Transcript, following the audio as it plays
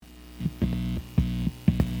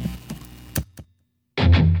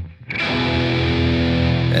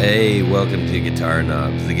Hey, welcome to Guitar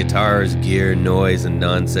Knobs, the guitars, gear, noise, and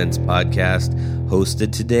nonsense podcast,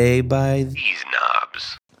 hosted today by these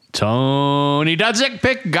knobs. Tony Dudzik,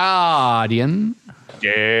 Pick Guardian.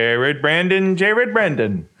 Jared Brandon.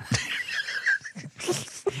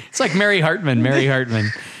 It's like Mary Hartman.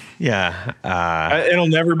 Yeah. It'll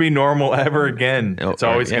never be normal ever again. Oh, It's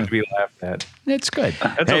always yeah. going to be laughed at. It's good.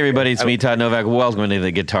 Hey, everybody, it's me, Todd Novak. Welcome to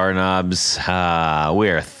the Guitar Knobs. We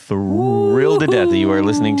are thrilled to death that you are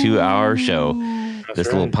listening to our show, this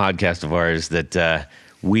little podcast of ours that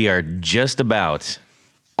we are just about,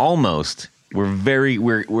 almost,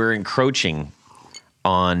 we're encroaching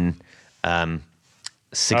on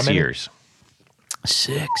 6 many? years.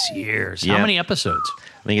 6 years. Yeah. How many episodes?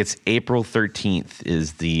 I think it's April 13th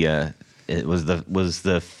is the it was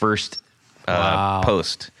the first Wow.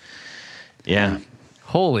 post. Yeah.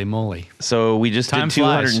 Holy moly. So we just Time did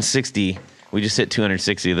flies. 260. We just hit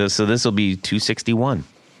 260 of this. So this will be 261.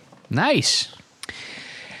 Nice.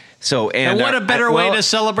 So And what a better way to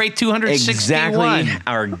celebrate 261. Exactly.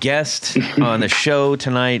 Our guest on the show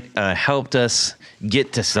tonight helped us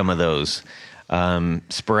get to some of those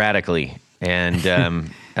sporadically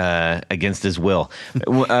and against his will.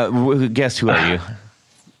 Guess who are you?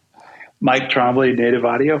 Mike Trombley, Native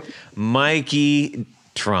Audio. Mikey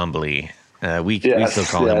Trombley. We still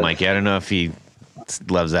call him Mikey. I don't know if he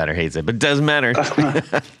loves that or hates it, but it doesn't matter.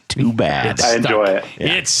 Too bad. It's I enjoy stuck. it.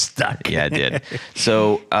 Yeah. It's stuck. Yeah, it did.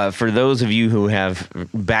 So for those of you who have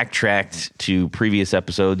backtracked to previous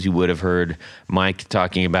episodes, you would have heard Mike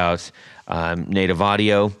talking about Native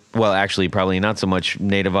Audio. Well, actually, probably not so much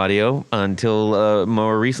Native Audio until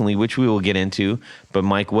more recently, which we will get into. But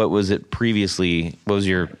Mike, what was it previously? What was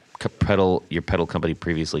your pedal company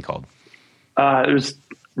previously called? It was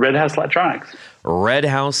Red House Electronics. Red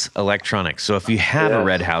House Electronics. So if you have a Yes.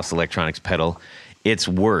 Red House Electronics pedal, it's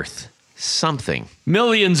worth something.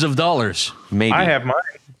 Millions of dollars. Maybe. I have mine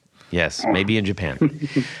Yes, maybe in Japan.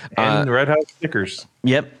 and Red House stickers.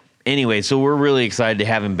 Yep. Anyway, so we're really excited to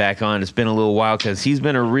have him back on. It's been a little while because he's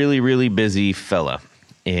been a really, really busy fella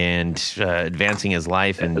and advancing his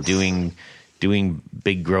life and doing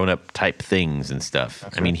big grown-up type things and stuff.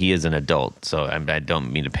 I mean, he is an adult, so I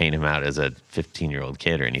don't mean to paint him out as a 15-year-old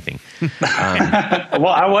kid or anything. Well,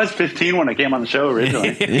 I was 15 when I came on the show originally.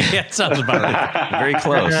 Yeah, it sounds about it. Very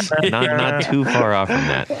close. Not too far off from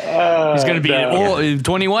that. He's going to be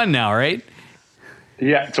 21 now, right?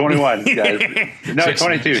 Yeah, 21, guys. No,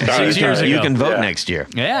 22. Sorry. 6 years So ago. you can vote Yeah. next year.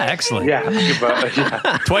 Yeah, excellent. Yeah.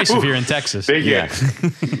 Yeah. Twice if you're in Texas. Big Yeah.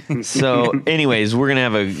 year. So, anyways, we're going to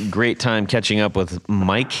have a great time catching up with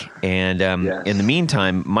Mike. And Yes. in the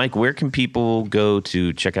meantime, Mike, where can people go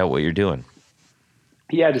to check out what you're doing?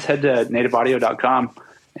 Yeah, just head to nativeaudio.com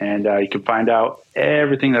and you can find out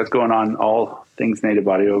everything that's going on, all things Native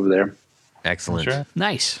Audio over there. Excellent. Sure.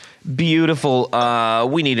 Nice. Beautiful.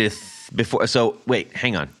 We need to before. So wait,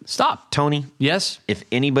 hang on, Stop. Tony. Yes. If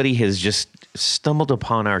anybody has just stumbled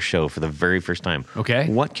upon our show for the very first time, Okay.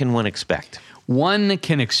 what can one expect? One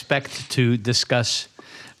can expect to discuss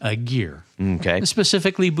gear. Okay.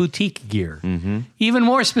 Specifically boutique gear. Mm-hmm. Even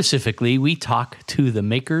more specifically, we talk to the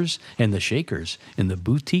makers and the shakers in the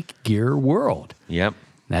boutique gear world. Yep.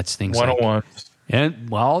 That's things like 101. And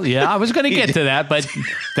well, yeah, I was going to get to that, but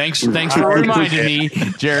thanks for reminding me,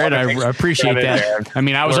 Jared. I appreciate Got it, that. Jared. I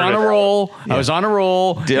mean, I was on a roll. I was on a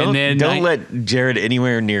roll, Don't and then don't let Jared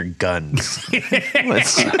anywhere near guns.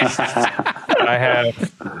 Let's, I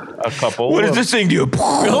have a couple. what does this thing do?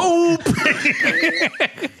 Oh,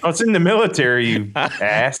 Oh, it's in the military, you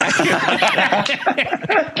ass.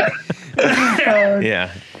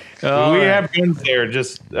 Yeah. We have guns there,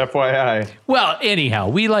 just FYI. well, anyhow,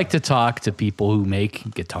 we like to talk to people who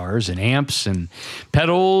make guitars and amps and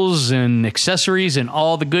pedals and accessories and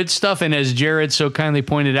all the good stuff. And as Jared so kindly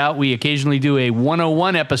pointed out, we occasionally do a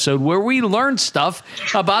 101 episode where we learn stuff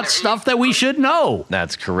about stuff that we should know.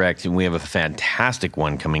 That's correct. And we have a fantastic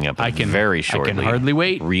one coming up very shortly. I can hardly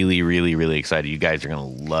wait. Really, really, really excited. You guys are going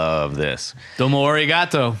to love this. Domo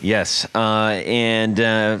arigato. Yes.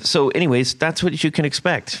 So anyways, that's what you can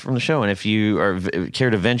expect from the show. And if you care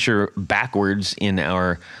to venture backwards in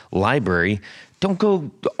our library, don't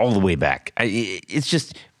go all the way back. It's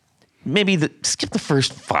just maybe skip the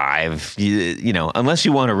first 5, you know, unless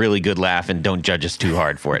you want a really good laugh and don't judge us too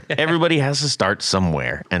hard for it. Everybody has to start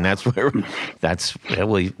somewhere. And that's where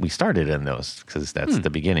we started in those because that's the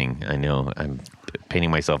beginning. I know I'm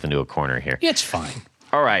painting myself into a corner here. It's fine.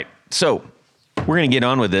 All right. So we're going to get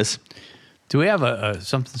on with this. Do we have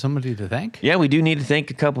somebody to thank? Yeah, we do need to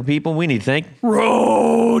thank a couple people. We need to thank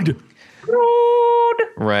Rode.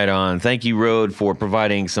 Right on. Thank you, Rode, for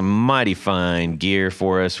providing some mighty fine gear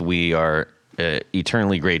for us. We are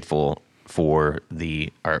eternally grateful for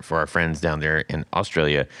our friends down there in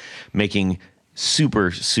Australia making super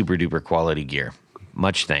duper quality gear.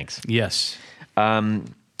 Much thanks. Yes.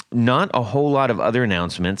 Not a whole lot of other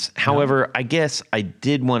announcements. However, I guess I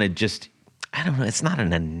did want to just, I don't know, it's not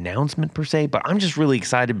an announcement per se, but I'm just really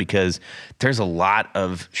excited because there's a lot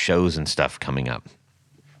of shows and stuff coming up.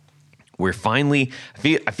 We're finally,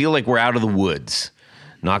 I feel like we're out of the woods,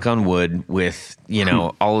 knock on wood, with,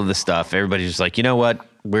 all of the stuff. Everybody's just like, you know what?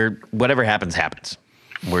 Whatever happens.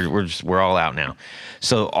 We're all out now.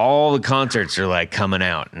 So all the concerts are like coming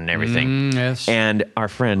out and everything. Yes. And our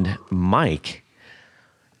friend Mike,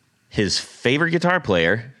 his favorite guitar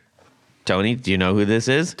player, Tony, do you know who this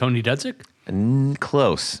is? Tony Dudzik?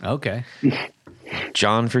 Close. Okay.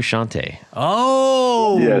 John Frusciante.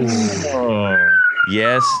 Oh. Yes.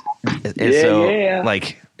 Yes. And Yeah.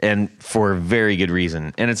 And for a very good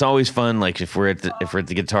reason. And it's always fun, like if we're at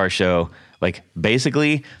the guitar show, like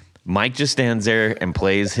basically Mike just stands there and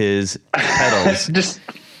plays his pedals.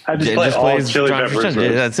 I just play all plays Chili John Peppers.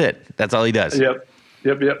 Frusciante. That's it. That's all he does. Yep.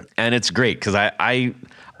 And it's great because I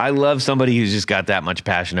love somebody who's just got that much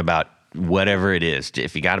passion about whatever it is.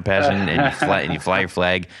 If you got a passion and you fly your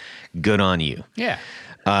flag, good on you. Yeah.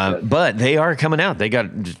 But they are coming out. They got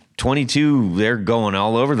 22. They're going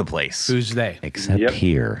all over the place. Who's they? Except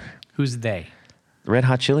here. Who's they? The Red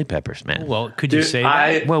Hot Chili Peppers, man. Well, could you Dude, say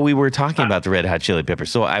that? Well, we were talking about the Red Hot Chili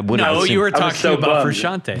Peppers, so I wouldn't. No, you were was talking so about bummed.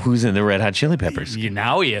 Frusciante. Who's in the Red Hot Chili Peppers?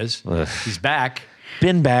 Now he is. Ugh. He's back.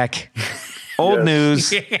 Been back. Old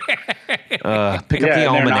news. Pick up the They're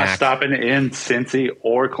not almanac. stopping in Cincy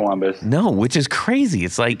or Columbus. No, which is crazy.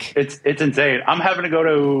 It's like It's insane. I'm having to go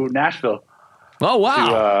to Nashville Oh,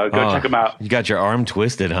 wow. to go check them out. you got your arm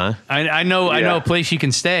twisted, huh? I know Yeah. a place you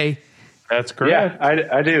can stay. That's correct. Yeah,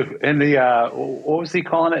 I do. In the what was he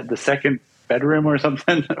calling it? The second bedroom or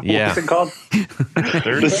something? Yeah. What was it called?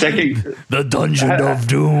 The second. The Dungeon of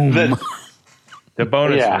Doom. The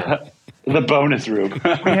bonus room. Yeah, the bonus room.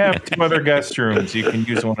 We have 2 other guest rooms. You can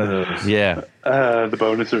use one of those. Yeah. The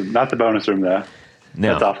bonus room, not the bonus room though.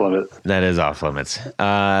 No. That's off limits. That is off limits.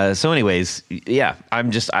 So, anyways, yeah,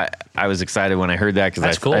 I was excited when I heard that That's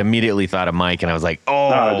because cool. I immediately thought of Mike, and I was like,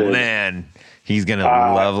 Oh, oh dude. man, he's gonna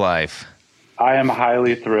love life. I am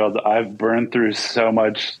highly thrilled. I've burned through so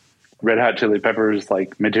much Red Hot Chili Peppers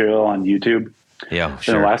like material on YouTube Yeah, in the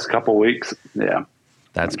sure, last couple weeks. Yeah,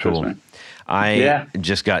 that's Trust cool. me. I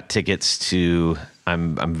just got tickets to.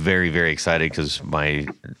 I'm very very excited because my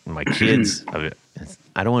kids.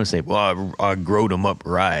 I don't want to say, well, I growed them up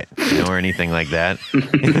right, or anything like that.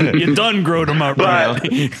 You done growed him up,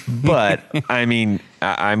 right? But I mean,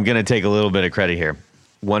 I'm going to take a little bit of credit here.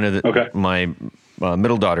 One of my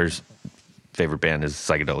middle daughter's favorite band is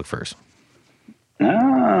Psychedelic Furs,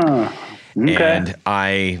 Okay. and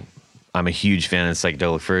I'm a huge fan of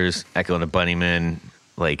Psychedelic Furs, Echo and the Bunnymen,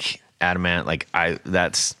 like Adamant, like I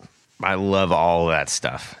love all of that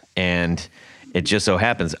stuff, and it just so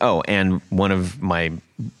happens. Oh, and one of my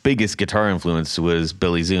biggest guitar influence was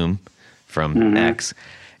Billy Zoom from X.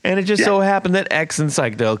 And it just so happened that X and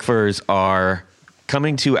Psychedelic Furs are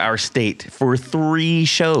coming to our state for 3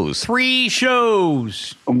 shows. 3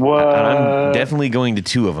 shows. What? And I'm definitely going to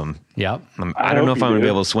 2 of them. Yep. I don't know hope if I'm you going to be do.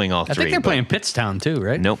 able to swing all 3. I think they're but- playing Pittstown too,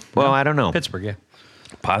 right? Nope. Well, I don't know. Pittsburgh, yeah.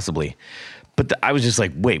 Possibly. But I was just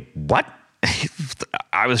like, wait, what?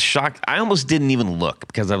 I was shocked. I almost didn't even look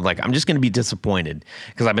because I was like, I'm just going to be disappointed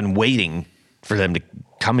because I've been waiting for them to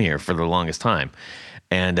come here for the longest time.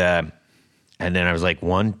 And then I was like,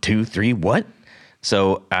 1, 2, 3, what?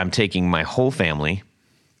 So I'm taking my whole family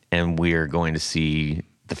and we're going to see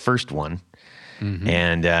the first one. Mm-hmm.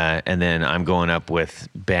 And then I'm going up with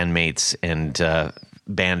bandmates and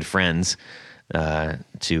band friends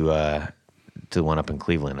to the one up in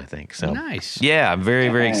Cleveland, I think. So Nice. Yeah, I'm very,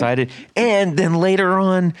 very excited. And then later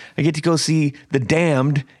on, I get to go see The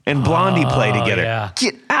Damned and Blondie play together. yeah.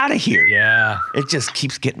 Get out of here. Yeah. It just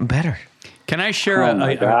keeps getting better. Can I share Oh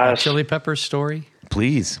my a gosh. Chili Peppers story?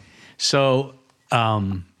 Please. So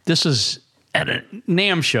this is at a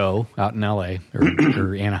NAMM show out in LA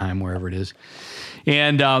or Anaheim, wherever it is.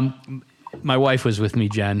 And my wife was with me,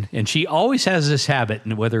 Jen, and she always has this habit,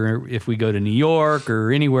 and whether if we go to New York or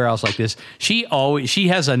anywhere else like this, she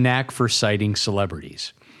has a knack for citing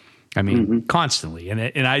celebrities. I mean, constantly.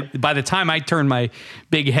 And I by the time I turn my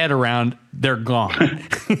big head around, they're gone.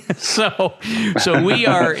 so we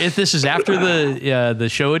are. If this is after the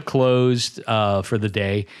show had closed for the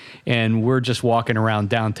day, and we're just walking around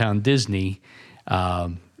downtown Disney,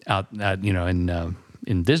 out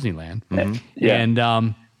in Disneyland, Yeah.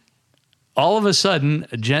 and all of a sudden,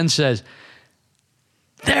 Jen says,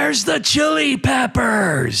 there's the Chili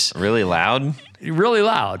Peppers. Really loud. Really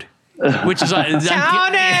loud. Which is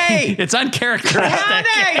Tony! it's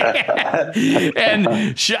uncharacteristic.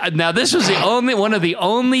 And now this was one of the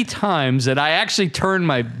only times that I actually turned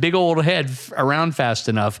my big old head around fast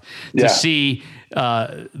enough to see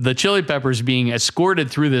the Chili Peppers being escorted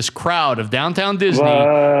through this crowd of downtown Disney.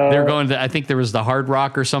 They're going to, I think there was the Hard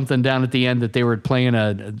Rock or something down at the end that they were playing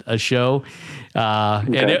a show.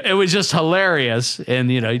 And it was just hilarious.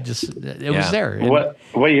 And, it was there. And,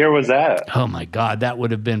 what year was that? oh my God, that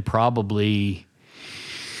would have been probably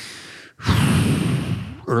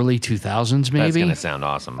early 2000s, maybe. That's gonna sound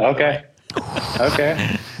awesome. Okay.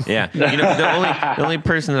 Yeah. The only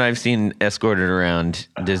person that I've seen escorted around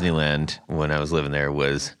Disneyland when I was living there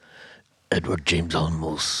was Edward James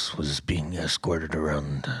Olmos was being escorted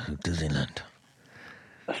around Disneyland.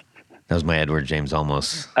 That was my Edward James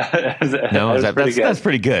Olmos. No, that's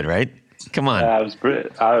pretty good, right? Come on. I was pretty.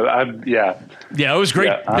 Yeah, it was great.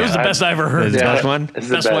 Yeah, it was the best I ever heard. The best one? It's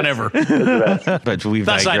the Best one ever. It's the best. But we've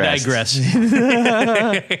Thus I digressed.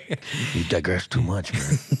 digress. You digress too much,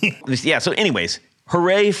 man. Yeah, so anyways,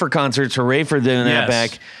 hooray for concerts. Hooray for doing that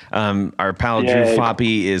Yes. back. Our pal Drew Yay.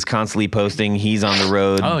 Foppy is constantly posting. He's on the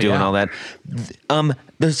road doing yeah. all that.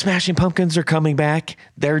 The Smashing Pumpkins are coming back.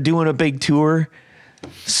 They're doing a big tour.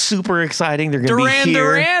 Super exciting. They're going to Duran be here.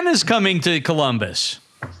 Duran is coming to Columbus.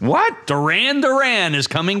 What? Duran Duran is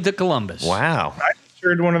coming to Columbus. Wow. I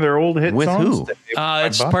heard one of their old hit With songs. who? that they-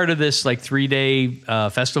 It's part of this 3-day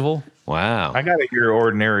festival. Wow. I got it. Your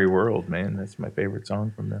Ordinary World, man. That's my favorite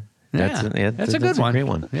song from them. That's That's a good one. Great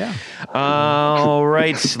one. Yeah. All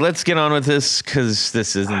right, let's get on with this because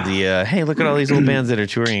this isn't the hey, look at all these little bands that are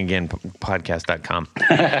touring again. Podcast.com.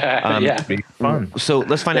 Yeah. Be fun. So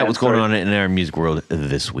let's find out Yeah, what's going sorry. on in our music world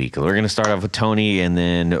this week. We're going to start off with Tony, and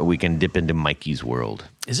then we can dip into Mikey's world.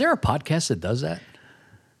 Is there a podcast that does that?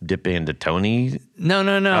 Dip into Tony. No.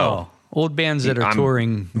 Oh. Old bands that are I'm-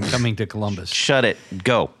 touring coming to Columbus. Shut it.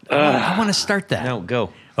 Go. I want to start that. No,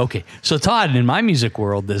 go. Okay, so Todd, in my music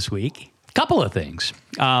world this week, a couple of things.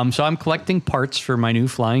 So I'm collecting parts for my new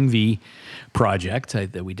Flying V project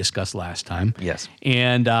that we discussed last time. Yes.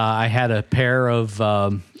 And I had a pair of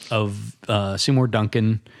Seymour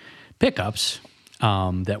Duncan pickups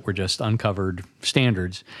that were just uncovered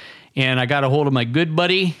standards. And I got a hold of my good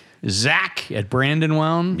buddy, Zach, at Brandon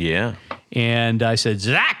Wound. Yeah. And I said,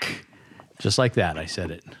 Zach, just like that, I said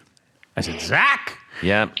it. I said, Zach,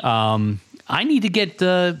 Yeah. I need to get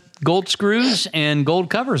gold screws and gold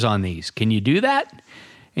covers on these. Can you do that?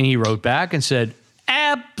 And he wrote back and said,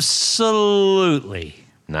 absolutely.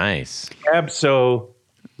 Nice.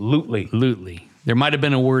 Absolutely. There might have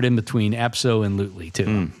been a word in between abso and lutely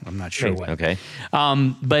too. I'm not sure what. Okay.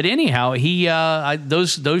 But anyhow,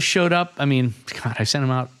 those showed up. I mean, God, I sent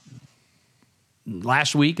them out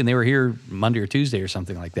last week, and they were here Monday or Tuesday or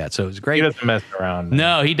something like that. So it was great. He doesn't mess around. Man.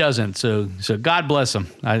 No, he doesn't. So God bless him.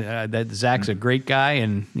 That Zach's a great guy,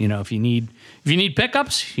 and if you need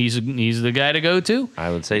pickups, he's the guy to go to. I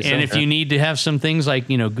would say so. And if you need to have some things like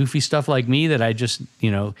goofy stuff like me that I just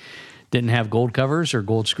didn't have gold covers or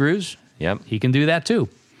gold screws, Yep. he can do that too.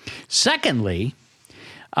 Secondly,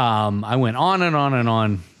 I went on and on and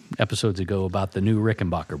on episodes ago about the new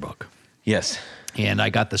Rickenbacker book. Yes. And I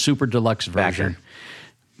got the super deluxe version.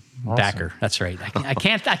 Backer. That's right. I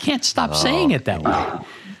can't stop saying it that way.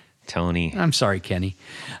 Tony. I'm sorry, Kenny.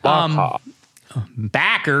 Backer,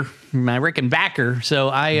 my Rickenbacker. So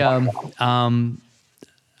I'm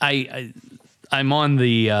on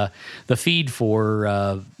the feed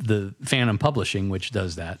for the Phantom Publishing, which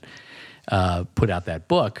does that. Put out that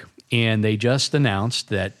book, and they just announced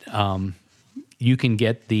that you can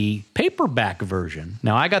get the paperback version.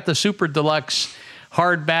 Now, I got the super deluxe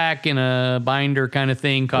hardback in a binder kind of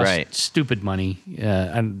thing. Cost Right. stupid money.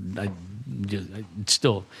 It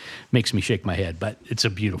still makes me shake my head, but it's a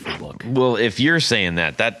beautiful book. Well, if you're saying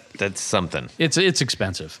that's something. It's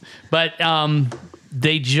expensive, but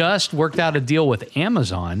they just worked out a deal with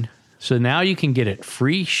Amazon, so now you can get it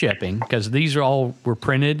free shipping because these were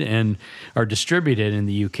printed and are distributed in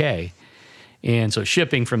the UK, and so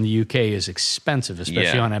shipping from the UK is expensive,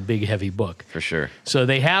 especially Yeah. on a big heavy book. For sure. So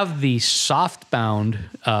they have the soft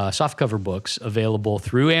cover books available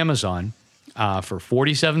through Amazon for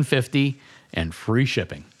 $47.50 and free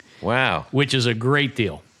shipping, Wow. which is a great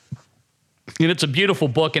deal. And it's a beautiful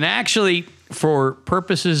book. And actually, for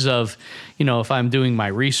purposes of, if I'm doing my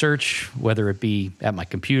research, whether it be at my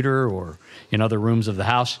computer or in other rooms of the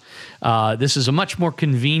house, this is a much more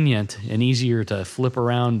convenient and easier to flip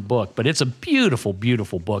around book. But it's a beautiful,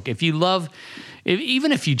 beautiful book. Even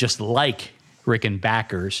if you just like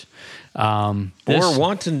Rickenbackers, Or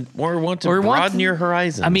want to broaden your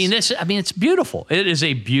horizons. I mean, it's beautiful. It is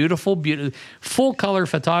a beautiful, beautiful, full color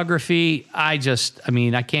photography. I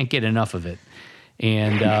can't get enough of it.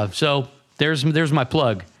 And so there's my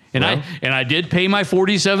plug. And I did pay my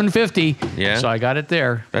 $47.50. Yeah. So I got it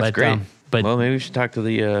there. That's great. But maybe we should talk to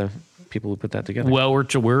the people who put that together. Well,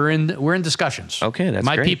 we're in discussions. Okay, that's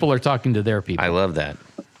my great. people are talking to their people. I love that.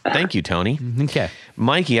 Thank you, Tony. Okay,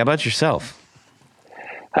 Mikey, how about yourself?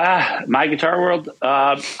 My Guitar World,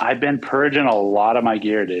 I've been purging a lot of my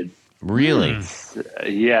gear, dude. Really?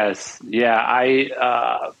 Yes.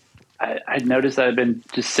 Yeah. I noticed that I've been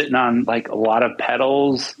just sitting on like a lot of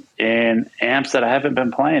pedals and amps that I haven't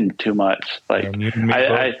been playing too much. Like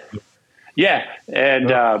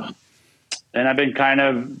and I've been kind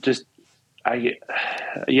of just, I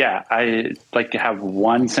like to have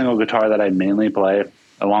one single guitar that I mainly play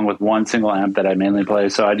along with one single amp that I mainly play.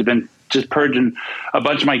 So I've been just purging a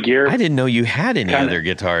bunch of my gear. I didn't know you had any other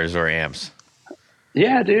guitars or amps.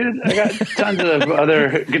 Yeah, dude, I got tons of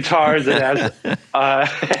other guitars that has,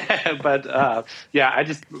 I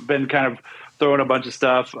just been kind of throwing a bunch of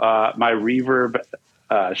stuff. My reverb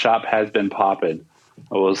shop has been popping,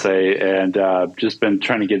 I will say, and just been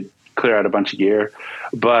trying to clear out a bunch of gear.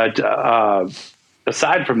 But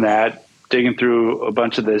aside from that, digging through a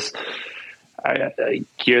bunch of this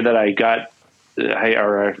gear that I got,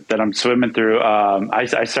 that I'm swimming through,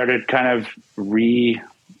 I started kind of breathing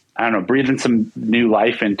some new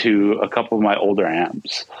life into a couple of my older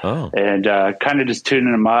amps. And kind of just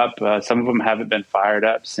tuning them up. Some of them haven't been fired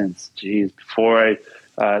up since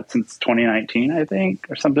 2019, I think,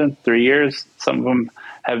 or something, 3 years. Some of them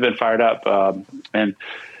have been fired up. And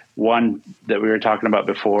one that we were talking about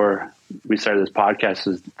before we started this podcast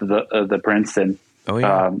was the Princeton. Oh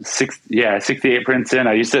yeah. 68 Princeton.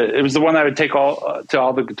 It was the one that I would take to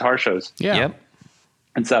all the guitar shows. Yeah. Yep.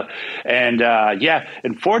 And stuff. And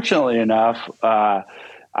and fortunately enough, I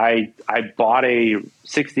bought a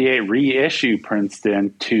 68 reissue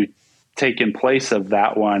Princeton to take in place of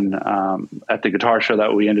that one at the guitar show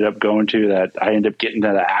that we ended up going to, that I ended up getting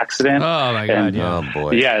into the accident. Oh my God. Oh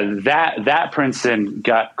boy. Yeah, that Princeton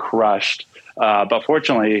got crushed. But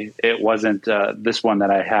fortunately it wasn't this one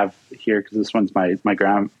that I have here, because this one's my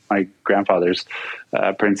grandfather's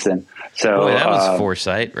Princeton. So boy, that was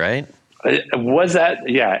foresight, right? Was that?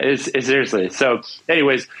 Yeah, seriously. So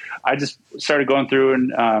anyways, I just started going through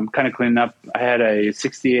and kind of cleaning up. I had a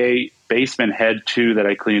 68 Bassman Head 2 that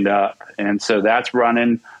I cleaned up. And so that's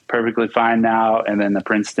running perfectly fine now. And then the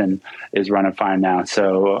Princeton is running fine now.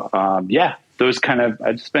 So those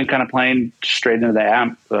I've just been kind of playing straight into the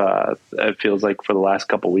amp. It feels like for the last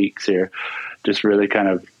couple weeks here, just really kind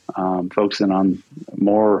of focusing on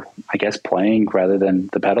more, I guess, playing rather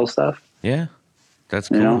than the pedal stuff. Yeah, that's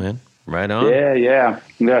cool, man. Right on. Yeah.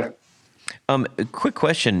 A quick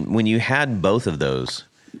question: when you had both of those,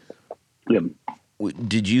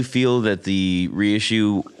 did you feel that the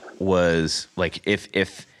reissue was like,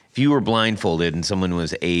 if you were blindfolded and someone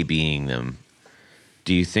was A-B'ing them,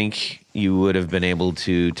 do you think you would have been able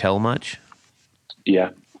to tell much? Yeah.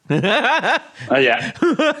 I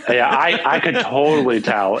could totally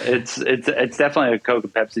tell. It's definitely a Coke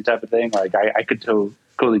and Pepsi type of thing. Like I could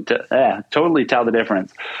totally tell the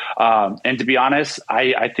difference. And to be honest,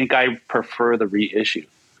 I think I prefer the reissue.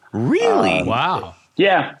 Really? Wow.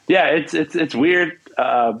 Yeah. It's weird.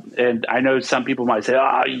 And I know some people might say,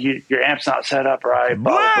 your amp's not set up right.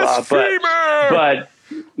 Blah, blah, but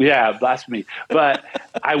yeah, blasphemy. But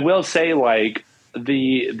I will say, like,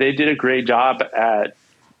 they did a great job at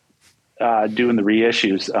doing the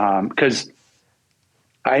reissues, because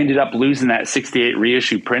I ended up losing that 68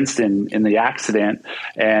 reissue Princeton in the accident.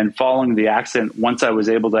 And following the accident, once I was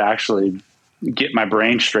able to actually get my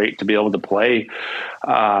brain straight to be able to play,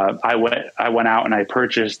 I went out and I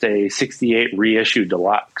purchased a 68 reissue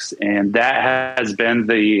deluxe, and that has been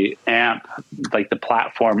the amp, like the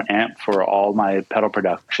platform amp for all my pedal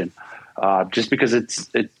production, just because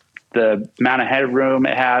it's the amount of headroom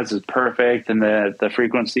it has is perfect, and the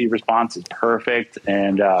frequency response is perfect.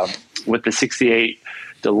 And with the 68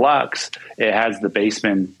 Deluxe, it has the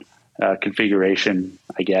Bassman configuration,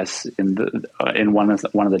 I guess, in one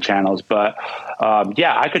of the channels. But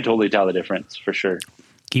I could totally tell the difference for sure.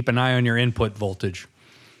 Keep an eye on your input voltage.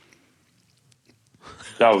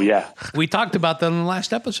 Oh yeah, we talked about that in the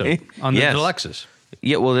last episode on the Deluxes.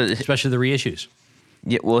 Yeah, well, especially the reissues.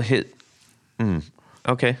 Yeah, we'll hit.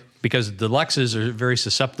 Okay. Because the Deluxes are very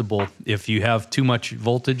susceptible if you have too much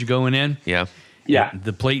voltage going in. Yeah.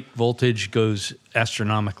 The plate voltage goes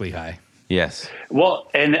astronomically high. Yes. Well,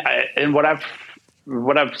 and what I've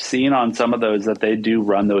seen on some of those, that they do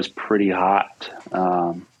run those pretty hot.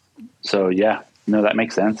 So yeah, no, that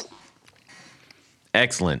makes sense.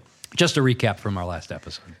 Excellent. Just a recap from our last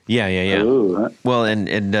episode. Yeah. Ooh. Well,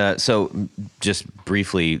 and so just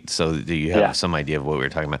briefly, so that you have Yeah. some idea of what we were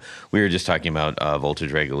talking about. We were just talking about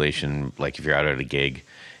voltage regulation, like if you're out at a gig,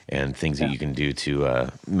 and things that you can do to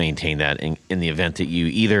maintain that in the event that you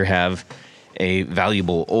either have a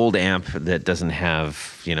valuable old amp that doesn't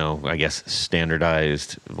have, I guess,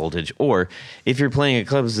 standardized voltage, or if you're playing at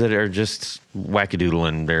clubs that are just wackadoodle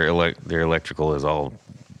and their electrical is all,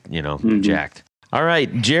 jacked. All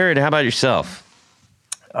right, Jared, how about yourself?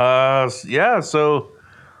 Yeah, so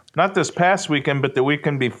not this past weekend, but the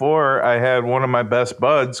weekend before, I had one of my best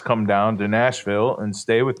buds come down to Nashville and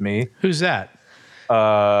stay with me. Who's that?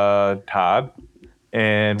 Todd.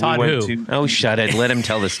 And Todd we went who? to Oh, shut it. Let him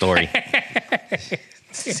tell the story.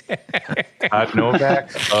 Todd Novak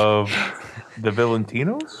of the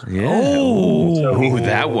Valentinos Yeah. Oh,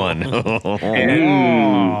 that one.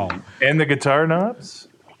 and the Guitar Knobs.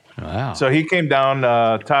 Wow. So he came down.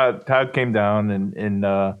 Todd came down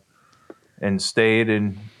and stayed,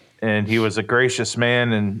 and he was a gracious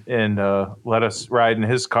man and let us ride in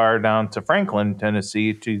his car down to Franklin,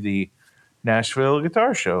 Tennessee, to the Nashville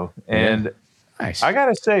Guitar Show. And nice. I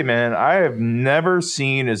gotta say, man, I have never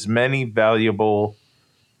seen as many valuable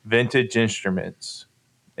vintage instruments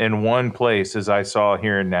in one place as I saw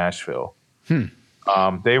here in Nashville.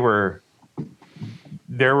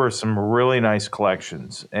 There were some really nice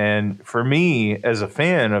collections, and for me, as a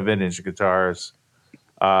fan of vintage guitars,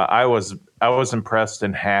 I was impressed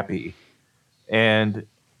and happy. And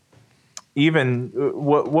even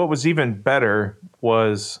what was even better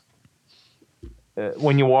was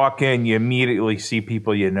when you walk in, you immediately see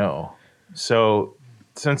people you know. So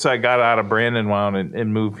since I got out of Brandon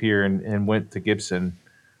and moved here and went to Gibson,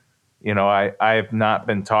 I have not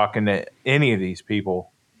been talking to any of these people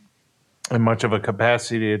in much of a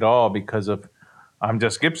capacity at all because of I'm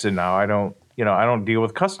just Gibson now. I don't deal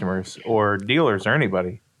with customers or dealers or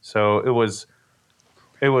anybody. So it was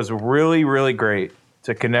really, really great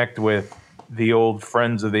to connect with the old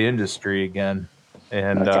friends of the industry again.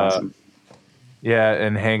 And That's awesome.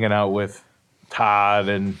 and hanging out with Todd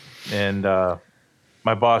and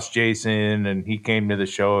my boss Jason, and he came to the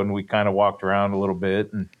show and we kind of walked around a little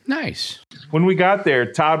bit. And Nice. when we got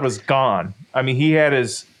there, Todd was gone. I mean,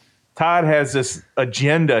 Todd has this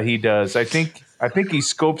agenda he does. I think he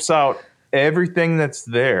scopes out everything that's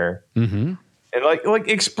there. Mm-hmm. And like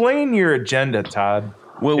explain your agenda, Todd.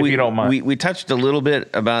 Well, if you don't mind. We touched a little bit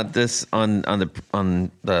about this on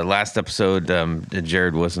the last episode.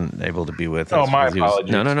 Jared wasn't able to be with us. Oh, my because he was-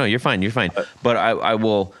 apologies. No, you're fine. You're fine. But I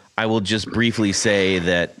will just briefly say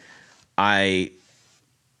that I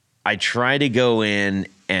try to go in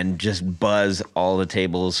and just buzz all the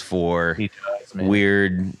tables for He does, man.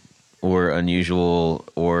 weird or unusual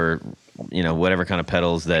or whatever kind of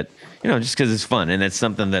pedals that just because it's fun, and it's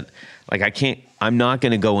something that like I'm not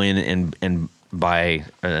going to go in and buy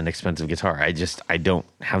an expensive guitar. I don't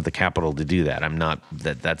have the capital to do that.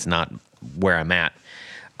 That's not where I'm at.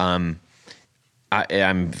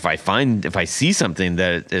 If I see something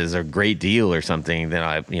that is a great deal or something, then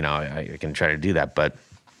I can try to do that. But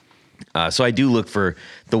so I do look for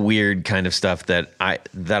the weird kind of stuff that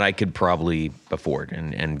I could probably afford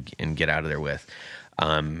and get out of there with.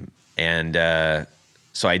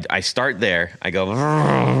 So I start there. I go,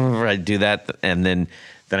 I do that, and then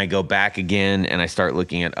I go back again, and I start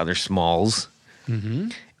looking at other smalls. Mm-hmm.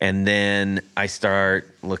 And then I start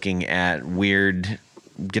looking at weird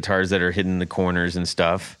guitars that are hidden in the corners and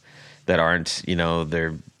stuff that aren't,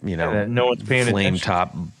 they're, no one's paying flame attention.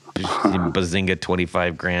 top Bazinga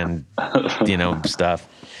 25 grand, stuff.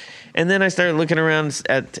 And then I started looking around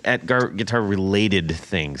at guitar related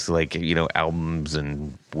things like, albums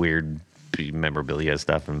and weird memorabilia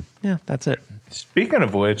stuff. And yeah, that's it. Speaking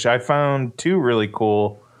of which, I found two really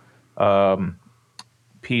cool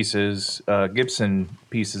pieces, Gibson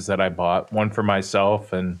pieces that I bought. One for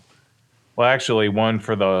myself and, actually one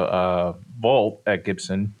for the Volt at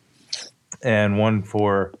Gibson and one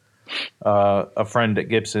for a friend at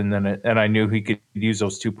Gibson. And I knew he could use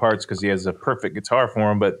those two parts because he has a perfect guitar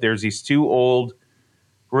for him. But there's these two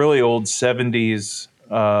really old 70s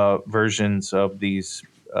versions of these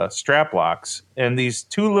strap locks. And these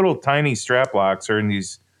two little tiny strap locks are in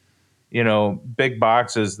these, big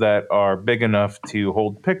boxes that are big enough to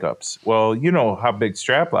hold pickups. Well, you know how big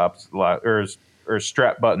strap locks or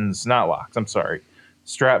strap buttons, not locks, I'm sorry.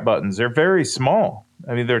 Strap buttons, they're very small.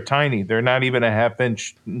 I mean, they're tiny. They're not even a half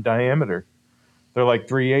inch in diameter. They're like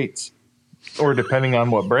 3/8. or depending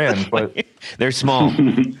on what brand, but They're small.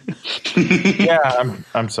 yeah,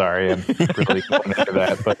 I'm sorry. I'm really going into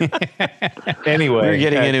that. But anyway. We're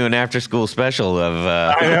getting into an after-school special of...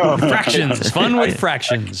 I know. Fractions. Fun with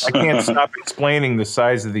fractions. I can't stop explaining the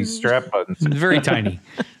size of these strap buttons. Very tiny.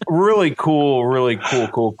 Really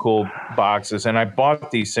cool boxes. And I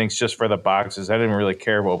bought these things just for the boxes. I didn't really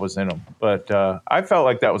care what was in them. But I felt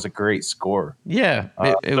like that was a great score. Yeah,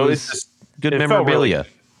 it so was just, good it felt memorabilia.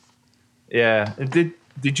 Really, yeah.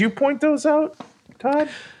 Did you point those out, Todd?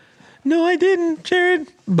 No, I didn't,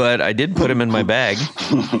 Jared. But I did put them in my bag.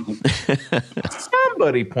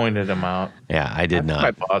 Somebody pointed them out. Yeah, I did not.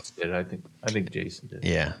 My boss did. I think Jason did.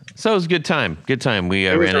 Yeah. So it was a good time. Good time. We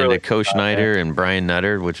It was ran really into Coach Schneider and Brian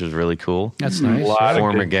Nutter, which was really cool. That's nice. A lot of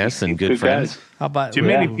Former good- guests and good Good friends. guys. How about Too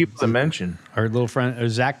many people to mention. our little friend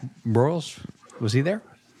Zach Broyles? Was he there?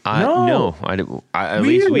 No. No, at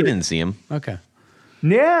least we Weird. didn't see him. Okay.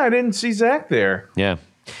 Yeah, I didn't see Zach there. Yeah.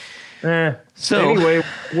 So anyway,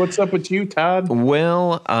 what's up with you, Todd?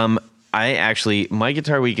 Well, my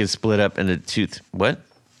Guitar Week is split up into two. What?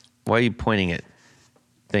 Why are you pointing at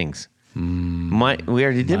things? We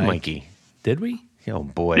already did Mike. Mikey. Did we? Oh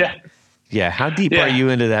boy. Yeah. Yeah. How deep Yeah. are you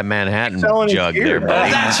into that Manhattan Telling his jug ear, there, man.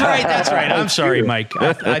 buddy? That's right. That's right. I'm sorry, Mike.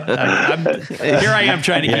 I'm, here I am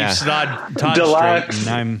trying to Yeah. keep Todd Deluxe.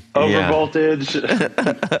 straight, and Yeah.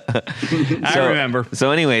 Overvoltage. I remember.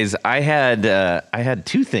 So, anyways, I had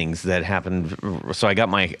two things that happened. So I got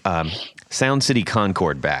my Sound City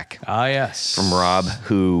Concord back Ah, yes. from Rob,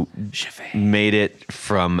 who Chevy. made it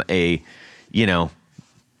from a,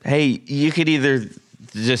 hey, you could either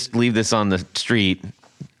just leave this on the street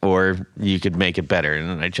or you could make it better.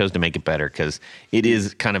 And I chose to make it better because it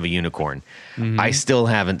is kind of a unicorn. I still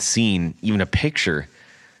haven't seen even a picture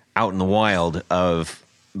out in the wild of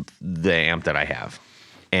the amp that I have.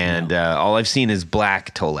 And all I've seen is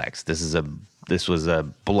black Tolex. This was a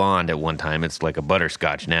blonde at one time. It's like a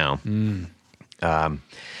butterscotch now. So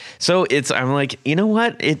I'm like, you know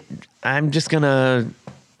what? I'm just gonna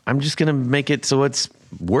make it so it's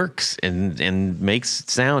works and makes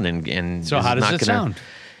sound and So is how does not it sound?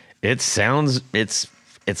 It sounds it's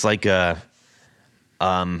like a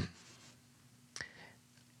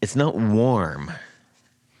it's not warm.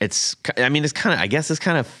 It's kind of, I guess it's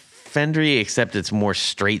kind of Fendery, except it's more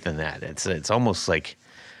straight than that. It's almost like,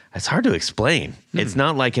 it's hard to explain. It's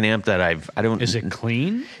not like an amp that I don't. Is it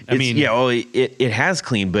clean? It has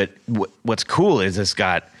clean, but what's cool is it's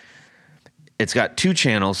got two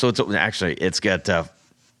channels. So it's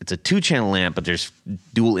a 2-channel amp, but there's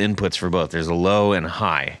dual inputs for both. There's a low and a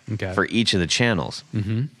high for each of the channels.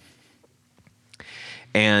 Mm-hmm.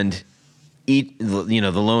 And the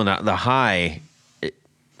low and the high,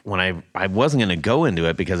 when I wasn't going to go into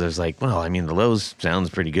it because I was like, well, the low sounds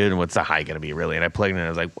pretty good, and what's the high going to be really? And I plugged it in and I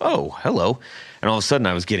was like, whoa, hello. And all of a sudden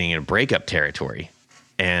I was getting into breakup territory.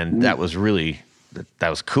 And that was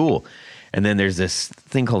cool. And then there's this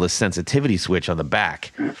thing called a sensitivity switch on the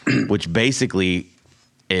back, which basically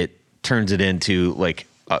it turns it into like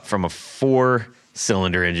from a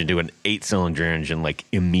 4-cylinder engine to an 8-cylinder engine like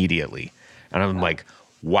immediately. And I'm like,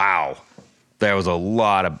 wow, there was a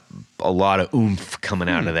lot of oomph coming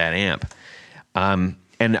out of that amp. And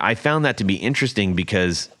I found that to be interesting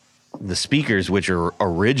because the speakers, which are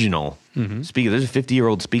original speakers, there's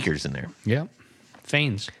 50-year-old speakers in there. Yeah.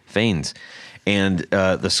 Fanes. And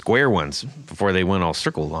the square ones before they went all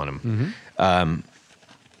circled on them.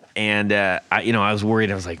 I was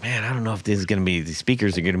worried. I was like, man, I don't know if these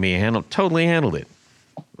speakers are going to be totally handled it.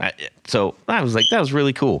 So I was like, that was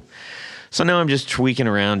really cool. So now I'm just tweaking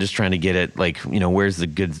around, just trying to get it like, where's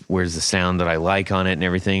the sound that I like on it and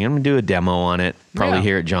everything. I'm going to do a demo on it, probably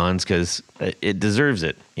here at John's because it deserves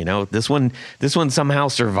it. This one somehow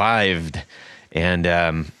survived,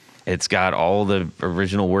 and it's got all the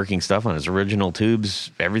original working stuff on it. It's original tubes.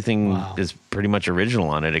 Everything is pretty much original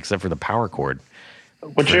on it except for the power cord.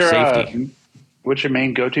 What's for safety. What's your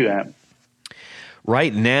main go-to amp?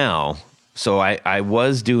 Right now, so I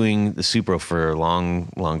was doing the Supro for a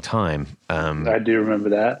long time. I do remember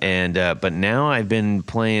that. And but now I've been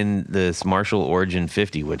playing this Marshall Origin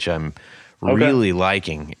 50, which I'm really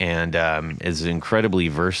liking, and is incredibly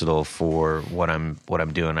versatile for what I'm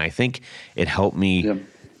doing. I think it helped me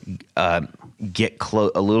get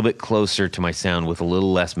a little bit closer to my sound with a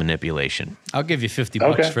little less manipulation. I'll give you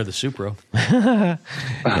 $50 for the Supro.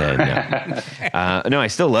 No, I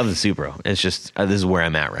still love the Supro. It's just this is where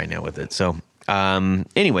I'm at right now with it. So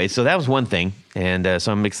anyway, so that was one thing, and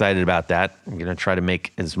so I'm excited about that. I'm going to try to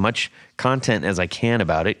make as much content as I can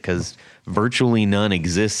about it because virtually none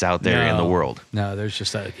exists out there in the world. No, there's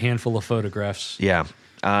just a handful of photographs. Yeah.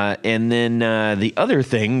 And then the other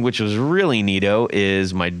thing, which was really neato,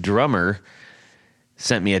 is my drummer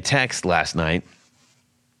sent me a text last night.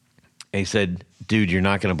 He said, dude, you're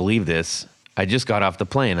not going to believe this. I just got off the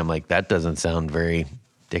plane. I'm like, that doesn't sound very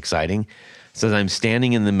exciting. Says I'm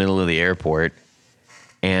standing in the middle of the airport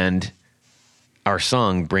and our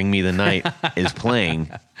song "Bring Me the Night" is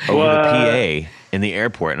playing over the PA in the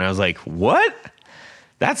airport. And I was like, what?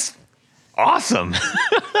 That's awesome.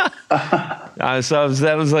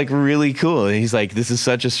 That was like really cool. And he's like, this is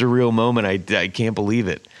such a surreal moment. I can't believe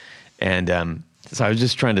it. And so I was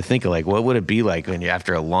just trying to think of like, what would it be like when you,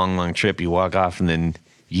 after a long, long trip, you walk off and then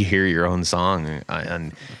you hear your own song.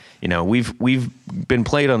 And you know, we've been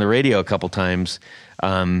played on the radio a couple times,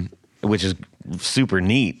 which is super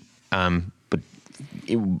neat. But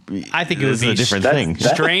I think it was a different thing.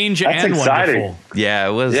 Strange and exciting. wonderful. Yeah,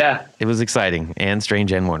 it was. Yeah. It was exciting and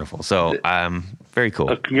strange and wonderful. So, very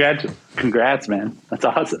cool. Congrats, man. That's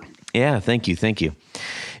awesome. Yeah, thank you.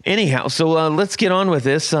 Anyhow, so let's get on with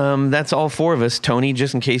this. That's all four of us. Tony,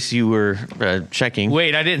 just in case you were checking.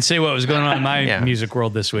 Wait, I didn't say what was going on in my Yeah. music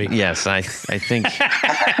world this week. Yes, I think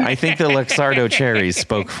I think the Luxardo cherries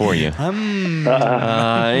spoke for you.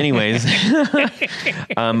 Anyways,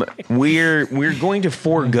 we're going to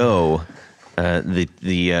forego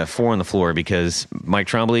the four on the floor because Mike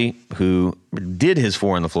Trombley, who did his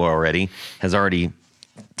four on the floor already, has already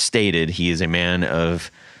stated he is a man of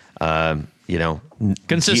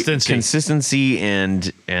consistency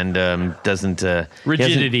and doesn't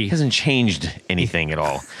rigidity. He hasn't changed anything at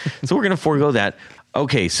all. So we're going to forego that.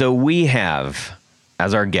 Okay, so we have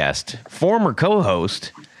as our guest former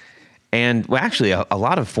co-host, and well, actually a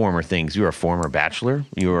lot of former things. You were a former bachelor.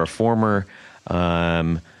 You were a former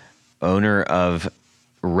owner of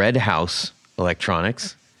Red House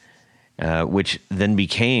Electronics, which then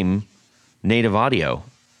became Native Audio,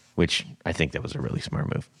 which I think that was a really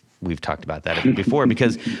smart move. We've talked about that before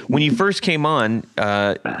because when you first came on,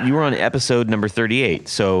 you were on episode number 38.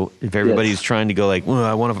 So if everybody's trying to go like, well,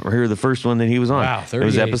 I want to hear the first one that he was on. Wow, 38. It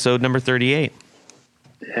was episode number 38.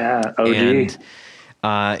 Yeah, OG.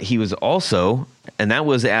 And he was also, and that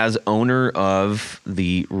was as owner of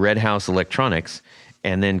the Red House Electronics,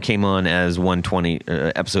 and then came on as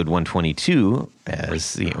episode 122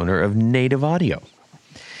 as the owner of Native Audio.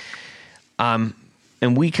 And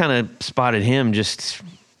we kind of spotted him just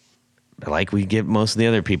like we get most of the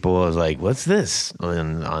other people. I was like, what's this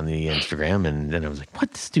on the Instagram? And then I was like,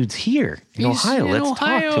 what? This dude's here in He's Ohio. in Let's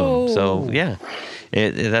Ohio. talk to him. So, yeah,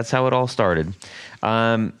 that's how it all started.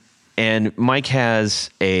 And Mike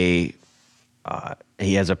has he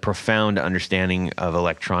has a profound understanding of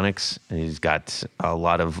electronics. He's got a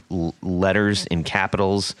lot of letters in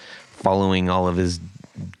capitals following all of his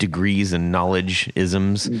degrees and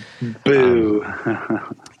knowledge-isms. Boo.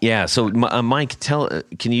 Yeah. So, Mike,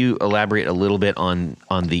 can you elaborate a little bit on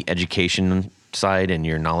the education side and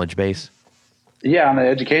your knowledge base? Yeah, on the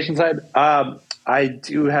education side, I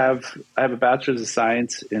have a bachelor's of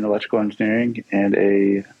science in electrical engineering and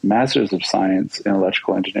a master's of science in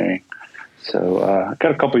electrical engineering. So I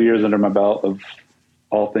got a couple of years under my belt of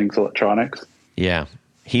all things electronics. Yeah.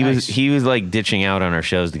 He Nice. was like ditching out on our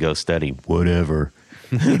shows to go study whatever.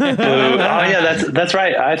 Yeah, that's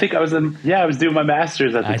right. I think I was doing my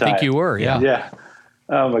master's at the time. I think you were, yeah. Yeah.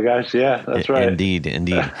 Oh my gosh, yeah, that's right. Indeed.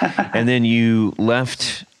 And then you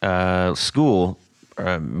left school.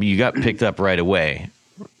 You got picked up right away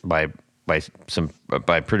by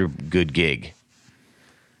a pretty good gig.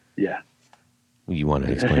 Yeah. You want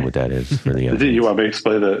to explain what that is for the Do you want me to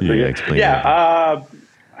explain the? Yeah, explain Yeah.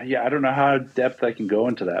 I don't know how depth I can go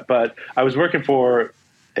into that, but I was working for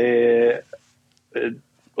a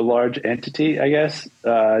large entity, I guess,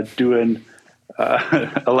 doing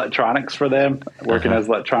electronics for them, working as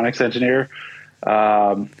electronics engineer,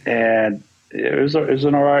 and it was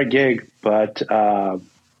an alright gig, but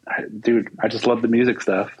dude, I just love the music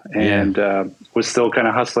stuff, and was still kind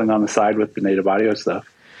of hustling on the side with the Native Audio stuff.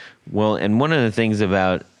 Well, and one of the things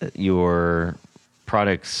about your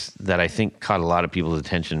products that I think caught a lot of people's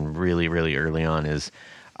attention really, really early on is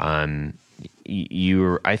I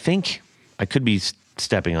think I could be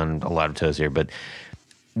stepping on a lot of toes here, but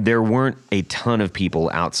there weren't a ton of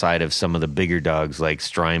people outside of some of the bigger dogs like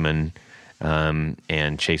Strymon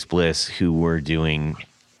and Chase Bliss who were doing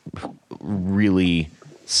really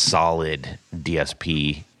solid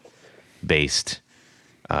DSP-based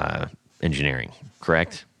engineering,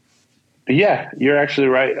 correct? Yeah, you're actually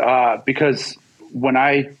right. Because when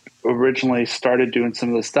I originally started doing some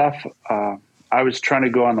of this stuff, I was trying to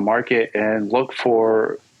go on the market and look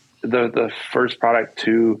for the first product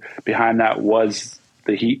behind that was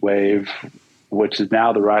the Heatwave which is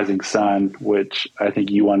now the Rising Sun, which I think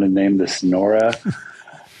you want to name the Sonora.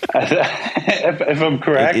 if I'm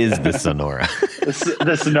correct, It is the Sonora.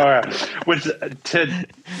 the Sonora, which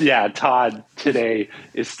Todd today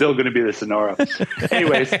is still going to be the Sonora.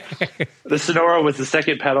 Anyways, the Sonora was the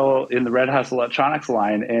second pedal in the Red House Electronics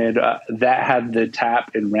line, and that had the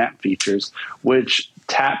tap and ramp features, which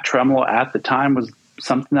tap tremolo at the time was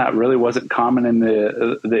something that really wasn't common in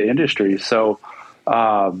the industry. So,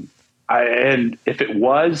 and if it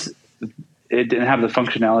was, it didn't have the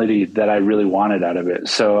functionality that I really wanted out of it.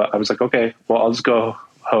 So I was like, okay, well, I'll just go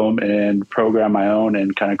home and program my own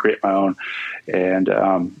and kind of create my own. And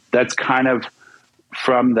that's kind of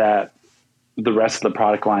from that, the rest of the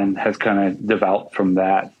product line has kind of developed from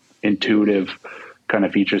that intuitive kind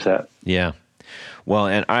of feature set. Yeah. Well,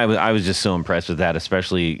 and I was just so impressed with that,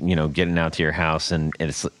 especially, getting out to your house, and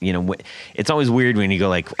it's, it's always weird when you go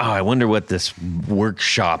like, oh, I wonder what this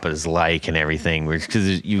workshop is like and everything,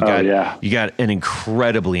 because you got an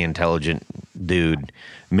incredibly intelligent dude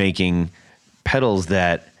making pedals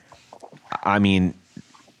that, I mean,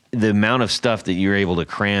 the amount of stuff that you're able to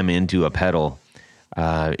cram into a pedal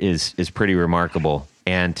is pretty remarkable.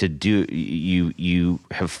 And to do, you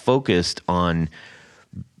have focused on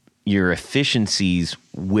your efficiencies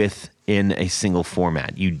within a single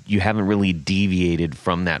format. You haven't really deviated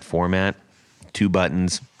from that format. 2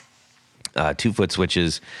 buttons, 2 foot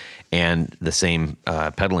switches, and the same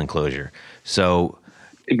pedal enclosure. So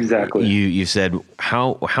exactly, you said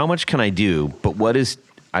how much can I do? But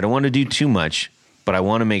I don't want to do too much, but I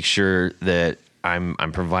want to make sure that I'm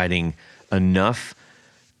providing enough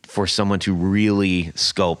for someone to really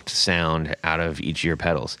sculpt sound out of each of your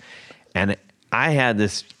pedals. And I had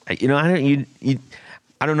this, I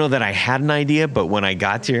don't know that I had an idea, but when I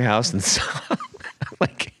got to your house and saw,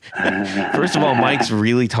 like, first of all, Mike's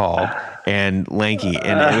really tall and lanky,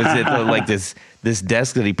 and it was at like this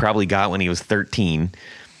desk that he probably got when he was 13,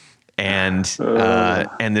 and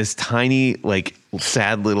this tiny, like,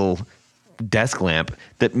 sad little desk lamp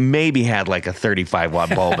that maybe had like a 35-watt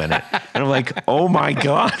bulb in it. And I'm like, oh my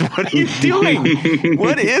God, what are you doing?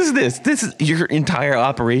 What is this? This is your entire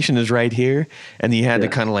operation is right here. And you had to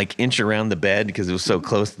kind of like inch around the bed because it was so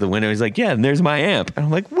close to the window. He's like, yeah, and there's my amp. And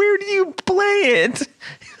I'm like, where do you play it?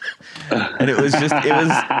 And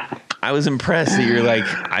I was impressed that you're like,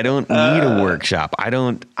 I don't need a workshop. I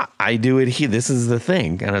do it here. This is the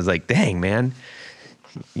thing. And I was like, dang, man,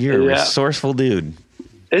 you're a resourceful dude.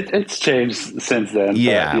 It's changed since then.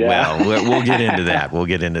 Yeah, well, we'll get into that. We'll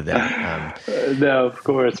get into that. No, of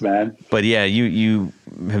course, man. But yeah, you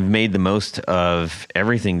have made the most of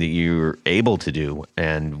everything that you're able to do,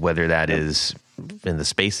 and whether that is in the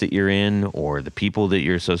space that you're in, or the people that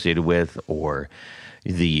you're associated with, or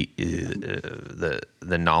the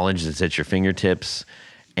knowledge that's at your fingertips,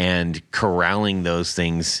 and corralling those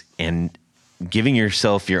things and giving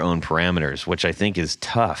yourself your own parameters, which I think is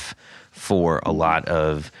tough for a lot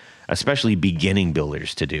of, especially beginning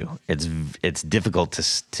builders to do. It's difficult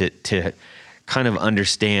to kind of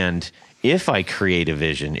understand, if I create a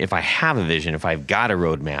vision, if I have a vision, if I've got a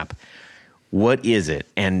roadmap, what is it?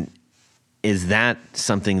 And is that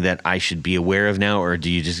something that I should be aware of now, or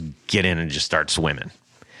do you just get in and just start swimming?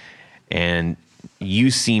 And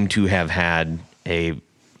you seem to have had an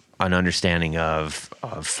understanding of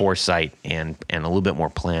foresight and a little bit more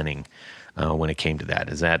planning when it came to that.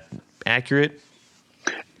 Is that accurate?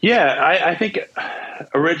 Yeah, I think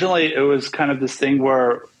originally it was kind of this thing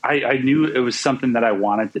where I knew it was something that I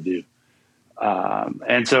wanted to do.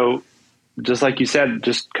 And so, just like you said,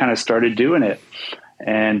 just kind of started doing it.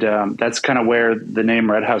 And that's kind of where the name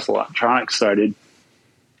Red House Electronics started.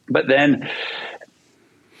 But then,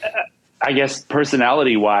 I guess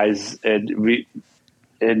personality-wise,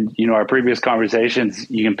 in our previous conversations,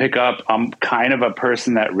 you can pick up, I'm kind of a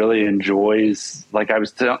person that really enjoys, like I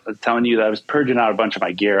was telling you that I was purging out a bunch of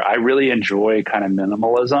my gear. I really enjoy kind of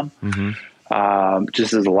minimalism,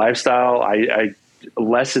 just as a lifestyle. I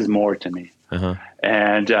less is more to me.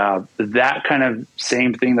 And that kind of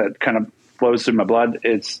same thing that kind of flows through my blood,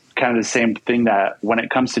 it's kind of the same thing that when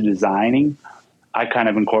it comes to designing, I kind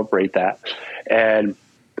of incorporate that. And,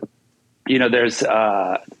 there's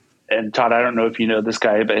and Todd, I don't know if you know this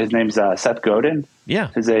guy, but his name's Seth Godin. Yeah.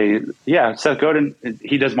 Seth Godin,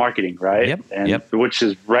 he does marketing, right? Yep. Which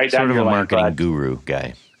is right down sort of your a lane, marketing guru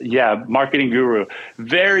guy. Yeah, marketing guru.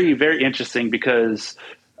 Very, very interesting because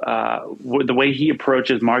the way he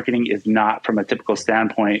approaches marketing is not from a typical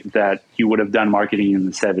standpoint that you would have done marketing in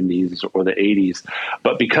the 70s or the 80s.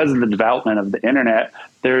 But because of the development of the internet,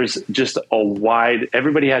 there's just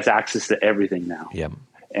everybody has access to everything now. Yep.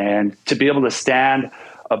 And to be able to stand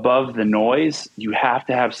above the noise, you have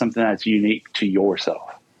to have something that's unique to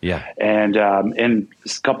yourself. Yeah. And in a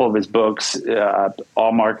couple of his books,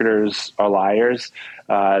 All Marketers Are Liars,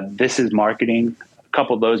 This Is Marketing, a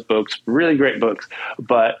couple of those books, really great books.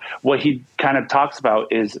 But what he kind of talks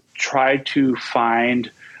about is try to find,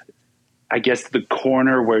 I guess, the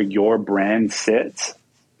corner where your brand sits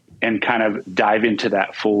and kind of dive into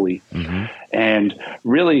that fully. Mm-hmm. And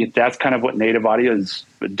really, that's kind of what Native Audio has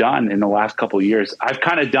done in the last couple of years. I've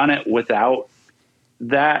kind of done it without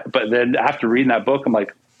that, but then after reading that book, I'm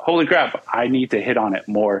like, holy crap, I need to hit on it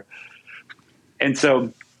more. And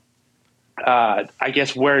so I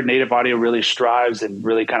guess where Native Audio really strives and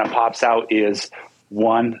really kind of pops out is,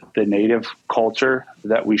 one, the Native culture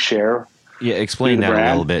that we share. Yeah, explain that a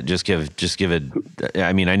little bit. Just give it.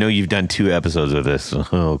 I mean, I know you've done 2 episodes of this. So,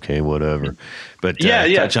 okay, whatever. But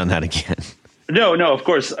touch on that again. No, of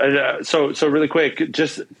course. So really quick,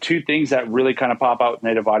 just 2 things that really kind of pop out in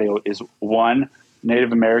Native Audio is, 1,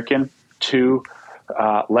 Native American, 2,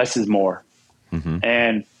 less is more. Mm-hmm.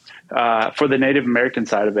 And for the Native American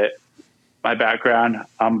side of it, my background,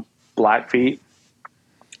 I'm Blackfeet.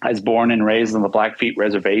 I was born and raised on the Blackfeet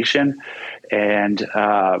Reservation, and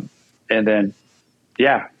then,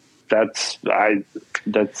 that's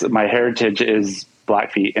my heritage is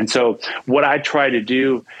Blackfeet. And so what I try to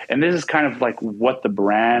do, and this is kind of like what the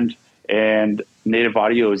brand and Native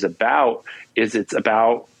Audio is about, is it's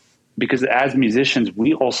about, because as musicians,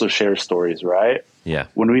 we also share stories, right? Yeah.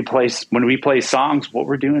 When we play songs, what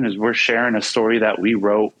we're doing is we're sharing a story that we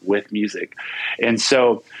wrote with music. And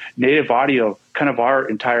so Native Audio, kind of our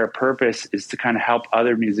entire purpose is to kind of help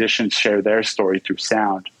other musicians share their story through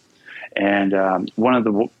sound. And one of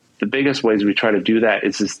the biggest ways we try to do that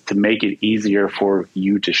is just to make it easier for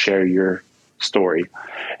you to share your story.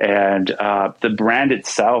 And the brand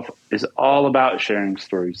itself is all about sharing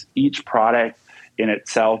stories. Each product in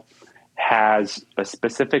itself has a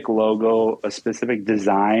specific logo, a specific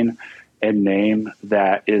design and name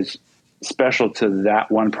that is special to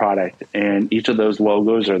that one product. And each of those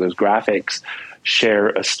logos or those graphics share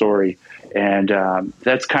a story. And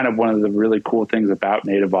that's kind of one of the really cool things about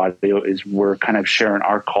Native Audio is we're kind of sharing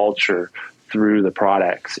our culture through the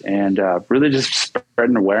products and really just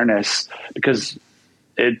spreading awareness, because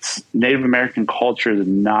it's Native American culture is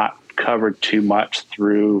not covered too much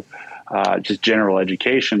through just general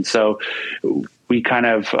education. So we kind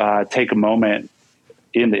of take a moment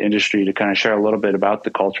in the industry to kind of share a little bit about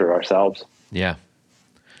the culture ourselves. Yeah.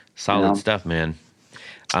 Solid stuff, man.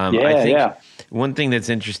 I think one thing that's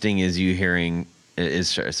interesting is hearing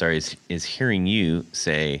you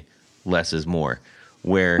say less is more,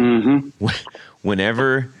 where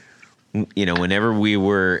whenever we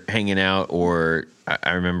were hanging out, or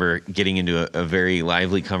I remember getting into a very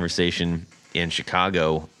lively conversation in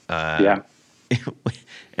Chicago. And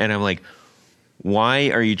I'm like,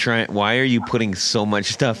 why are you putting so much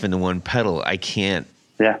stuff into one pedal? I can't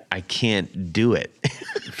do it.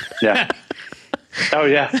 Yeah. Oh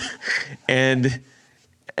yeah. And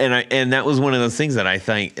that was one of those things that I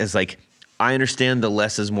think is like, I understand the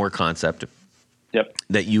less is more concept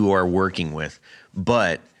that you are working with,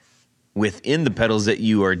 but within the pedals that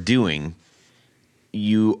you are doing,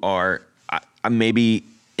 you are maybe,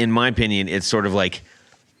 in my opinion, it's sort of like,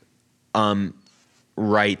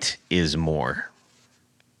 right is more,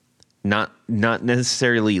 not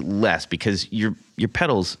necessarily less, because your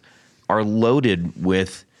pedals are loaded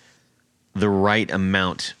with the right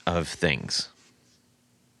amount of things,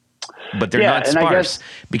 but they're not sparse.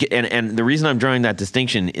 And the reason I'm drawing that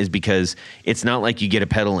distinction is because it's not like you get a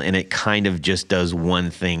pedal and it kind of just does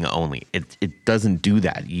one thing only. It doesn't do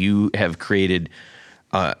that. You have created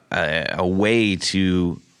a way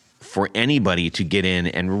for anybody to get in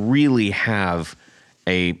and really have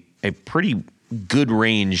a pretty good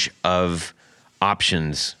range of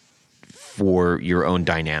options for your own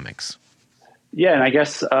dynamics. Yeah, and I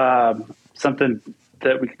guess something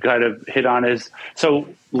that we could kind of hit on is, so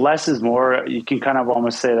less is more. You can kind of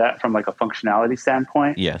almost say that from like a functionality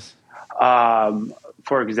standpoint. Yes.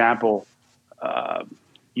 For example,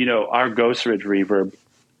 our Ghost Ridge reverb,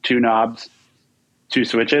 2 knobs, 2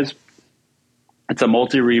 switches. It's a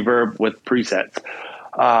multi-reverb with presets,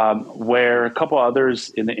 where a couple others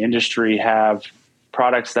in the industry have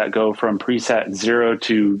products that go from preset 0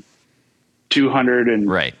 to 200 and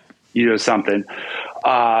something.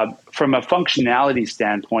 From a functionality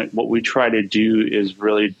standpoint, what we try to do is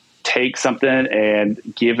really take something and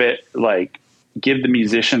give the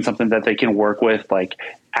musician something that they can work with, like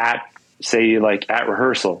at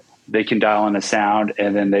rehearsal, they can dial in a sound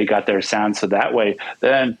and then they got their sound. So that way,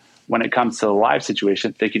 then when it comes to the live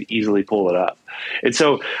situation, they could easily pull it up. And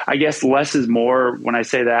so I guess less is more. When I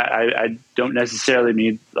say that, I don't necessarily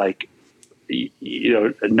mean like,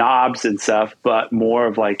 knobs and stuff, but more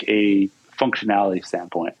of like a functionality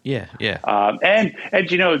standpoint. Yeah. And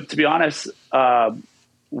to be honest,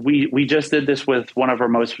 we just did this with one of our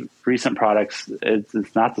most recent products.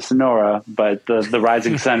 It's not the Sonora, but the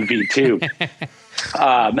Rising Sun V2.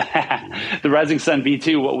 The Rising Sun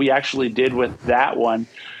V2. What we actually did with that one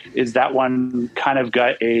is that one kind of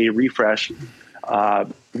got a refresh.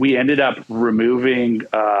 We ended up removing.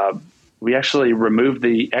 We actually removed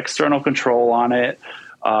the external control on it.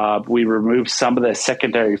 We removed some of the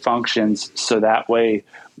secondary functions, so that way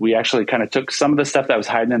we actually kind of took some of the stuff that was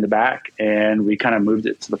hiding in the back and we kind of moved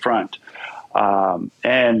it to the front.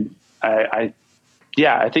 And I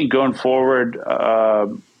think going forward,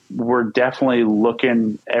 we're definitely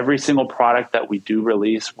looking every single product that we do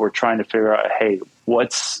release. We're trying to figure out, hey,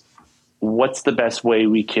 what's the best way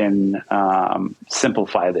we can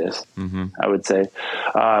simplify this? Mm-hmm. I would say,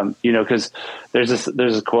 because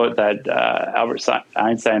there's a quote that Albert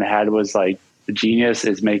Einstein had was like, "The genius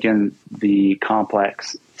is making the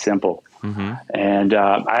complex simple." Mm-hmm. And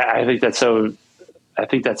I think that's so. I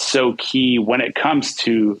think that's so key when it comes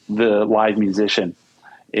to the live musician,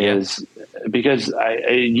 is because how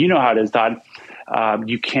it is, Todd.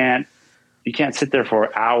 You can't sit there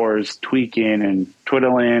for hours tweaking and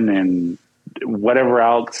twiddling and whatever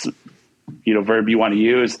else, verb you want to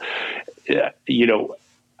use,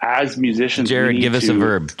 as musicians. Jared, give us a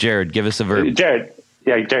verb. Jared, give us a verb. Jared,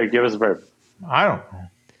 give us a verb. I don't know.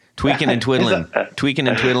 Tweaking and twiddling. Tweaking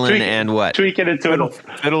and twiddling and what? Tweaking and twiddling.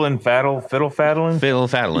 Fiddle and faddle. Fiddle faddling. Fiddle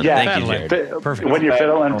faddling. Yeah, thank you, Jared. Perfect. When you're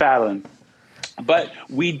fiddling and faddling. But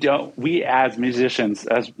we as musicians,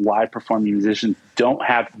 as live performing musicians, don't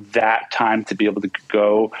have that time to be able to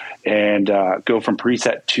go and go from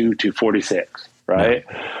preset 2 to 46, right?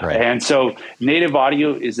 No. Right. And so native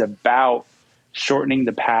audio is about shortening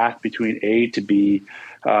the path between A to B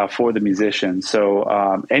for the musician.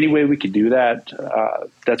 So any way we could do that,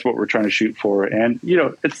 that's what we're trying to shoot for. And,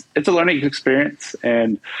 it's a learning experience.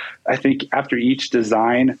 And I think after each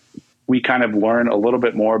design, we kind of learn a little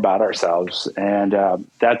bit more about ourselves. And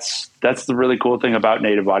that's the really cool thing about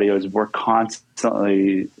native audio is we're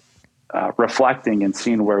constantly reflecting and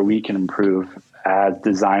seeing where we can improve as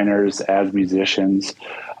designers, as musicians.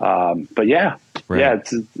 But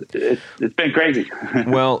it's been crazy.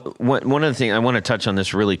 Well, one of the things I want to touch on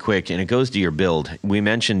this really quick, and it goes to your build. We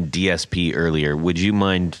mentioned DSP earlier. Would you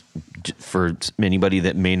mind, for anybody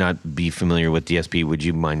that may not be familiar with DSP, would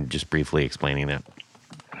you mind just briefly explaining that?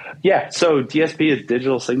 Yeah, so DSP is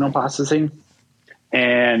digital signal processing,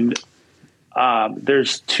 and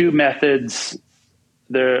there's two methods.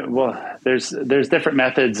 There's different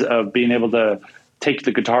methods of being able to take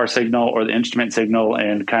the guitar signal or the instrument signal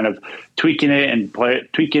and kind of tweaking it,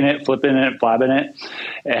 flipping it, blabbing it,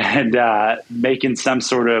 and making some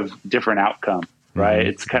sort of different outcome. Right? Mm-hmm.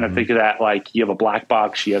 It's kind of think of that like you have a black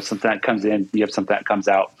box, you have something that comes in, you have something that comes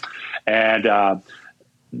out, and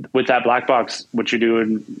with that black box, what you're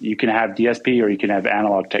doing, you can have DSP or you can have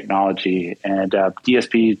analog technology. And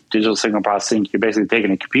DSP, digital signal processing, you're basically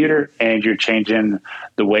taking a computer and you're changing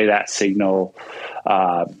the way that signal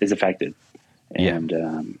is affected. And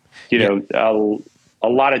a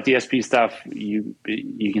lot of DSP stuff, you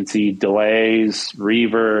can see delays,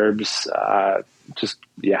 reverbs,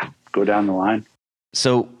 go down the line.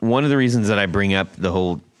 So one of the reasons that I bring up the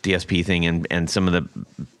whole DSP thing and some of the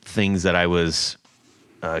things that I was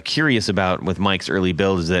curious about with Mike's early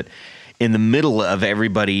build is that in the middle of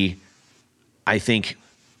everybody, I think,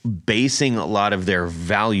 basing a lot of their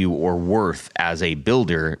value or worth as a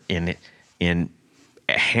builder in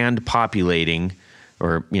hand populating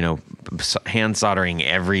or, hand soldering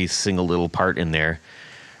every single little part in there,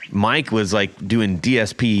 Mike was like doing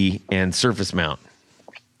DSP and surface mount.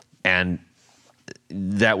 And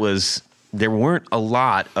there weren't a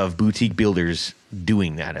lot of boutique builders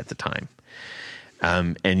doing that at the time.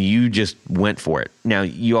 And you just went for it. Now,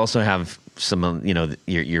 you also have some,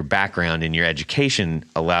 your background and your education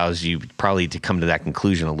allows you probably to come to that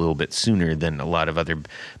conclusion a little bit sooner than a lot of other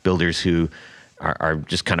builders who are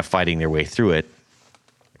just kind of fighting their way through it.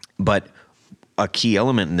 But a key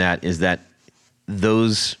element in that is that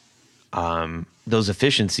those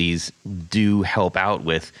efficiencies do help out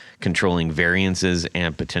with controlling variances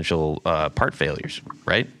and potential part failures,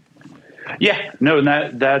 right? Yeah, no,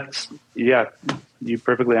 that's you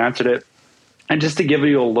perfectly answered it. And just to give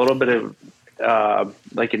you a little bit of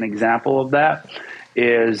like an example of that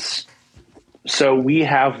is, so we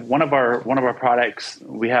have one of our products,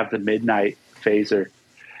 we have the Midnight Phaser,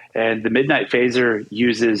 And the Midnight Phaser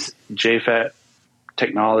uses JFET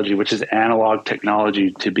technology, which is analog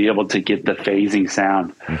technology, to be able to get the phasing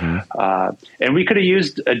sound. And we could have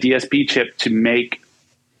used a DSP chip to make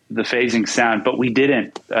the phasing sound, but we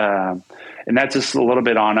didn't. And that's just a little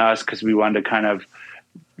bit on us, because we wanted to kind of,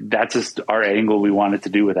 that's just our angle we wanted to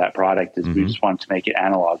do with that product, is we just wanted to make it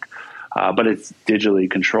analog, but it's digitally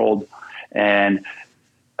controlled.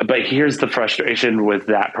 But here's the frustration with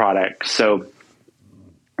that product. So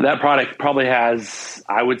that product probably has,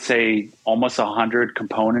 I would say, almost 100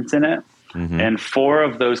 components in it. And 4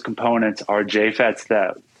 of those components are JFETs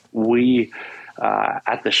that we,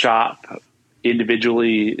 at the shop,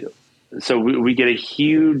 individually. So we get a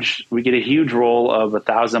huge roll of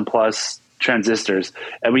 1,000 plus transistors,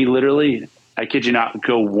 and we literally, I kid you not,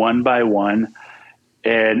 go one by one.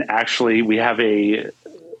 And actually we have a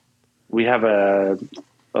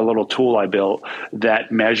little tool I built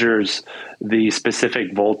that measures the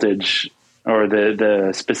specific voltage or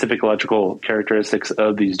the specific electrical characteristics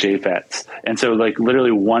of these JFETs. And so, like,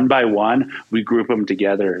 literally one by one, we group them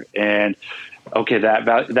together. And okay,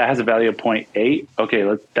 that has a value of 0.8.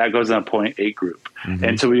 Okay, that goes in a 0.8 group.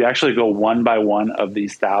 And so we actually go one by one of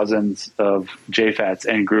these thousands of JFETs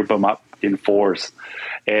and group them up in 4s.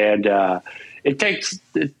 And it takes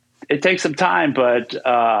some time, but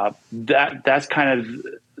that's kind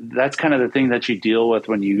of the thing that you deal with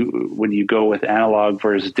when you go with analog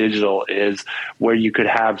versus digital, is where you could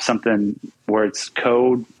have something where it's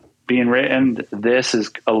code being written. This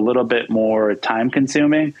is a little bit more time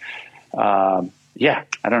consuming. I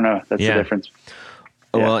don't know. That's the difference.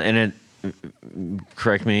 Well, and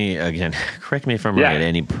correct me if I'm right at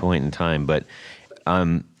any point in time, but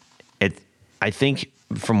I think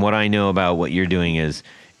from what I know about what you're doing is,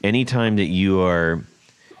 anytime that you are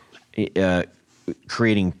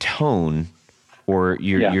creating tone, or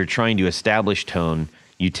you're trying to establish tone,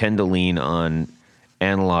 you tend to lean on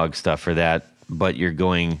analog stuff for that, but you're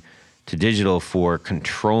going to digital for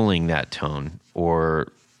controlling that tone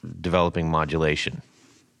or developing modulation.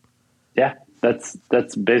 Yeah, that's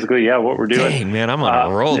basically what we're doing. Dang, man, I'm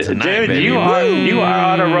on a roll tonight, dude. baby. You are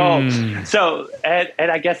on a roll. So,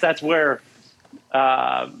 and I guess that's where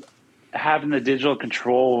having the digital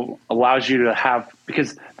control allows you to have,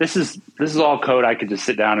 because this is all code I could just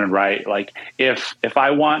sit down and write. Like, if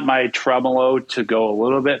I want my tremolo to go a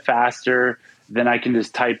little bit faster, then I can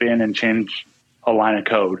just type in and change a line of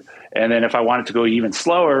code. And then if I want it to go even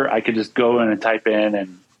slower, I could just go in and type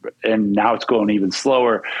in, and now it's going even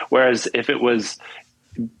slower. Whereas if it was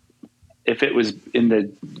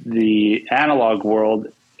in the analog world,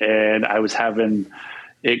 and I was having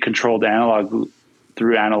it controlled analog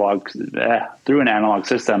through an analog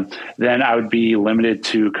system, then I would be limited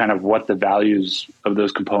to kind of what the values of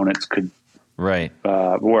those components could were.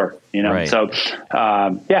 Right. So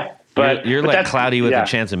but you're like Cloudy with a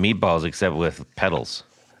Chance of Meatballs, except with pedals.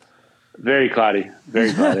 Very cloudy.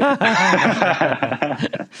 Very cloudy.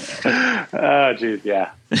 Oh, geez,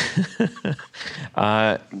 yeah.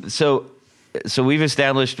 So we've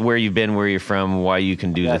established where you've been, where you're from, why you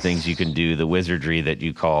can do the things you can do, the wizardry that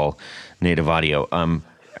you call Native Audio.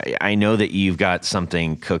 I know that you've got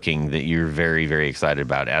something cooking that you're very, very excited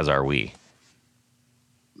about, as are we.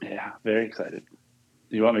 Yeah, very excited.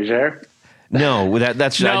 Do you want me to share? No,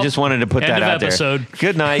 that's. No. I just wanted to put that out episode. there.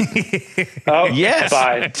 Good night. Yes.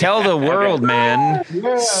 Bye. Tell the world, man.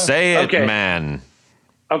 Say it, Okay. man.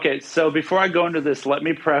 Okay, so before I go into this, let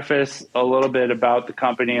me preface a little bit about the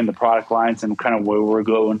company and the product lines and kind of where we're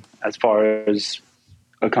going as far as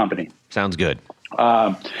a company. Sounds good.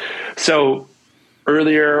 So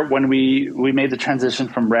earlier, when we made the transition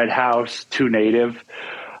from Red House to Native,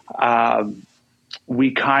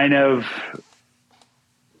 we kind of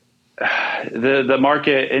the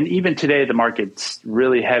market, and even today the market's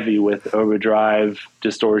really heavy with overdrive,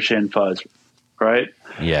 distortion, fuzz, right?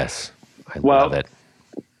 Yes, I love it.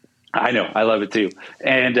 I know, I love it too,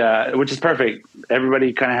 and which is perfect.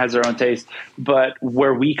 Everybody kind of has their own taste, but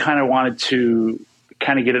where we kind of wanted to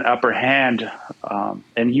kind of get an upper hand,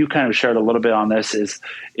 and you kind of shared a little bit on this,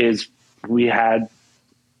 is we had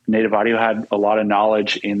Native Audio had a lot of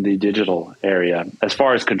knowledge in the digital area as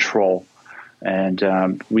far as control. And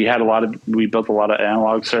we built a lot of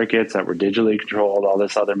analog circuits that were digitally controlled, all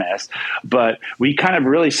this other mess. But we kind of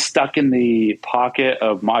really stuck in the pocket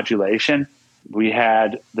of modulation. We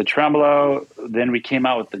had the tremolo, then we came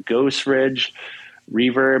out with the Ghost Ridge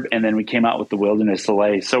reverb, and then we came out with the Wilderness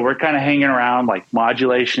delay. So we're kind of hanging around like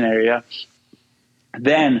modulation area.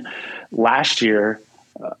 Then last year,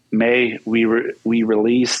 May, we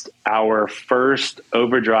released our first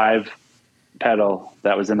overdrive pedal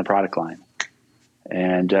that was in the product line.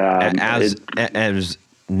 And as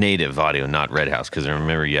Native Audio, not Red House, because I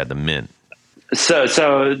remember you had the Mint. So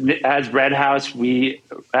as Red House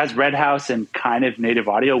and kind of Native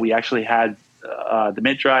Audio, we actually had the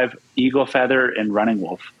Mint Drive, Eagle Feather, and Running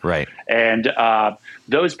Wolf. Right. And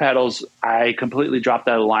those pedals, I completely dropped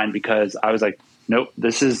out of the line because I was like, nope,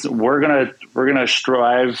 we're gonna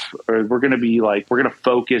strive, or we're gonna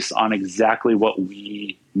focus on exactly what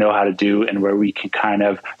we know how to do and where we can kind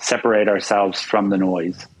of separate ourselves from the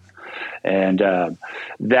noise. And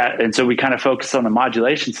so we kind of focused on the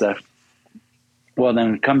modulation stuff. Well,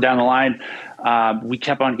 then come down the line, we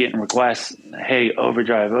kept on getting requests. Hey,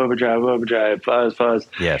 overdrive, fuzz.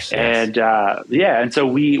 Yes. And and so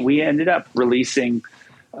we ended up releasing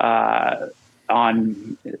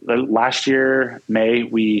on last year, May,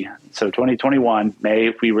 2021,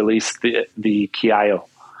 May, we released the Kiayo.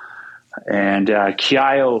 And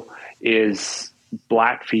Kiayo is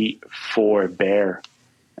Blackfeet for bear.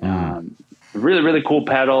 Really, really cool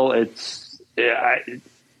pedal. It's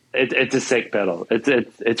a sick pedal.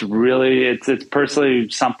 It's personally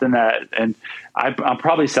something that, and I'm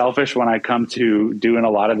probably selfish when I come to doing a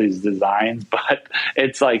lot of these designs, but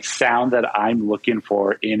it's like sound that I'm looking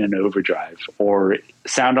for in an overdrive, or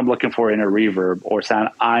sound I'm looking for in a reverb, or sound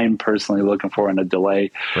I'm personally looking for in a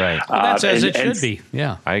delay. Right. Well, that's as it should be.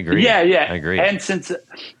 Yeah, I agree. Yeah, I agree.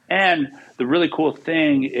 And the really cool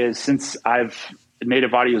thing is, since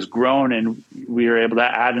Native Audio has grown and we were able to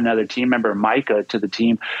add another team member, Micah, to the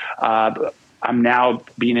team, I'm now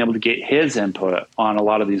being able to get his input on a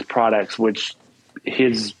lot of these products, which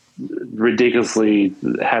his ridiculously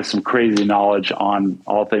has some crazy knowledge on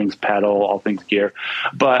all things pedal, all things gear.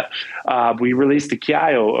 But we released the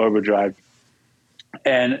Kiayo overdrive,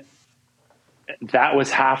 and that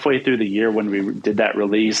was halfway through the year when we did that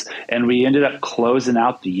release, and we ended up closing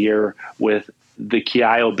out the year with the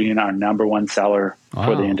Kiayo being our number one seller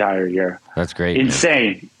for the entire year. That's great.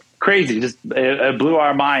 Insane. Man. Crazy. Just it blew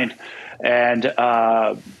our mind. And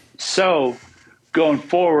so going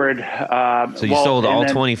forward, so you sold all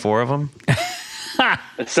 24 of them?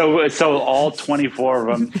 So all 24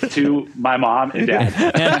 of them to my mom and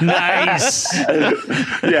dad. Nice.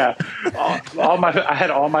 Yeah. I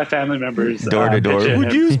had all my family members door to door.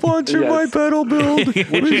 Would you sponsor my pedal build?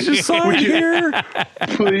 Would you sign here?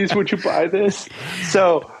 Please, would you buy this?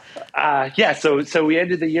 So, so we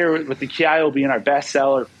ended the year with the Kiayo being our best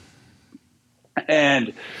seller.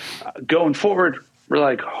 And going forward, we're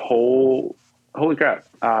like, holy crap.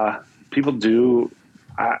 People do,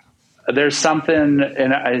 there's something,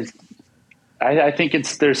 and I think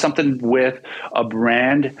there's something with a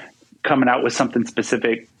brand coming out with something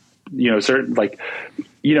specific, certain, like,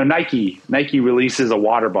 Nike releases a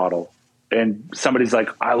water bottle, and somebody's like,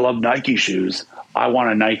 I love Nike shoes, I want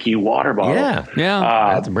a Nike water bottle.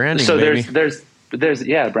 Yeah. That's branding. So baby. there's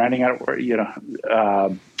branding out,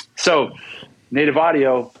 so Native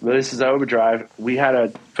Audio, this is overdrive. We had a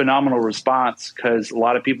phenomenal response because a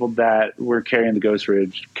lot of people that were carrying the Ghost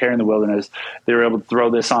Ridge, carrying the Wilderness, they were able to throw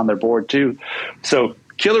this on their board too. So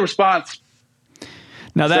killer response.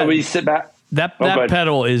 Now so we sit back. That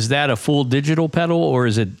pedal, is that a full digital pedal, or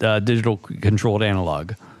is it digital controlled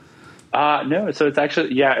analog? No. So it's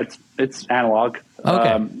actually, it's analog.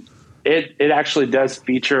 Okay. It actually does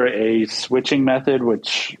feature a switching method,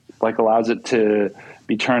 which allows it to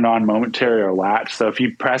be turned on momentary or latch. So if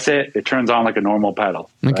you press it, it turns on like a normal pedal.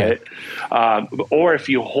 Okay. Right? Or if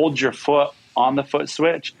you hold your foot on the foot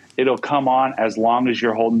switch, it'll come on as long as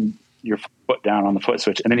you're holding your foot down on the foot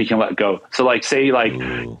switch, and then you can let go. So say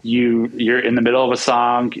you're in the middle of a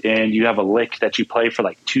song and you have a lick that you play for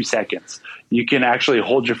 2 seconds. You can actually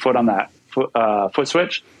hold your foot on that foot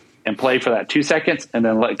switch and play for that 2 seconds, and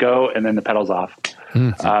then let go, and then the pedal's off.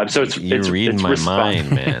 So you're reading my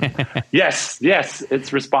mind, man. Yes,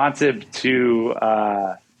 it's responsive to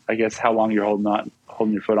I guess how long you're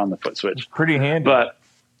holding your foot on the foot switch. Pretty handy. But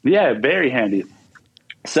yeah, very handy.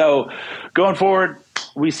 So going forward,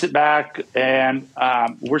 we sit back and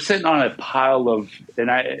we're sitting on a pile of,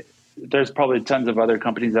 there's probably tons of other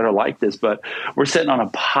companies that are like this, but we're sitting on a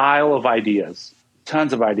pile of ideas,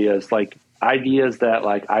 tons of ideas, ideas that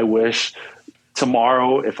I wish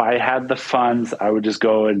tomorrow, if I had the funds, I would just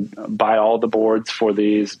go and buy all the boards for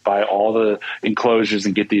these, buy all the enclosures,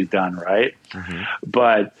 and get these done, right? Mm-hmm.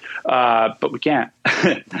 But we can't.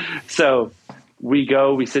 So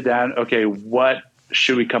we sit down. Okay, what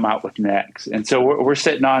should we come out with next? And so we're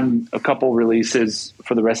sitting on a couple releases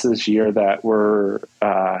for the rest of this year that we're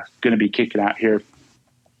going to be kicking out here.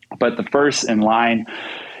 But the first in line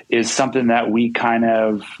is something that we kind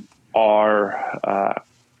of are.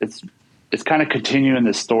 It's kind of continuing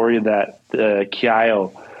the story that the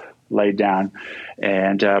Kiayo laid down.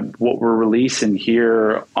 And what we're releasing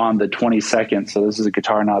here on the 22nd, so this is a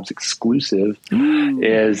Guitar Knobs exclusive,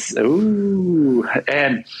 is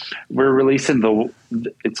and we're releasing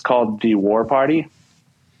it's called the War Party.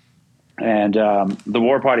 And the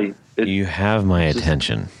War Party. You have my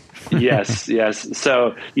attention. Yes.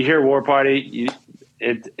 So you hear War Party,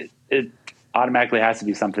 it automatically has to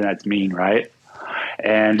be something that's mean, right?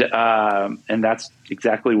 And that's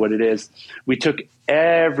exactly what it is. We took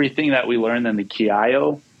everything that we learned in the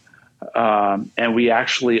Kiyo, and we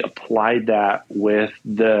actually applied that with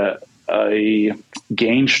a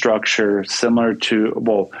gain structure similar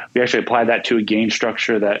to, we actually applied that to a gain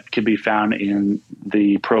structure that could be found in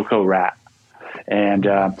the Proco Rat. And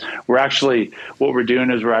what we're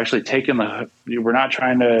doing is we're actually taking we're not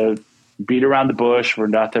trying to beat around the bush. We're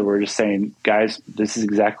just saying, guys, this is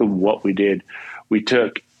exactly what we did. We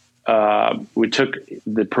took the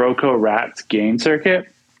Proco Rat's gain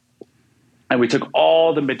circuit, and we took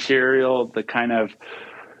all the material, the kind of,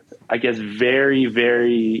 I guess, very,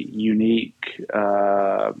 very unique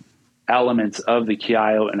elements of the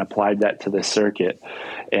Kiyo, and applied that to the circuit.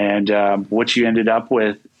 And what you ended up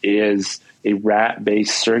with is a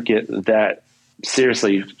Rat-based circuit that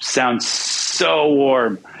seriously sounds so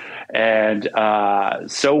warm. And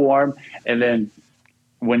then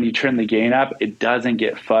when you turn the gain up, it doesn't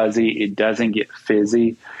get fuzzy. It doesn't get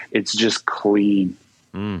fizzy. It's just clean.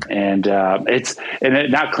 And it's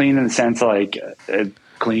not clean in the sense like a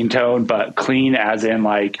clean tone, but clean as in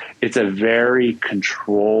like it's a very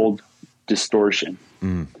controlled distortion.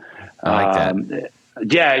 I like that.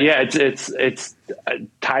 Yeah, it's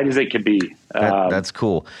tight as it could be. That's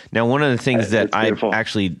cool. Now, one of the things that I beautiful.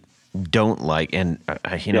 actually don't like, and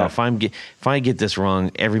if I get this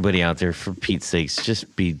wrong, everybody out there, for Pete's sakes,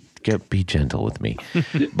 just be gentle with me.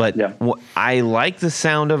 But I like the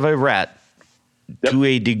sound of a Rat to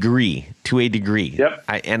a degree. Yep.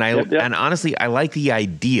 And honestly, I like the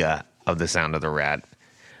idea of the sound of the Rat.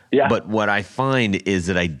 Yeah. But what I find is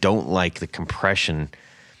that I don't like the compression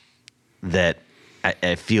that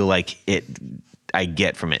I feel like I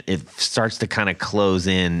get from it. It starts to kind of close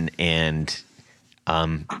in, and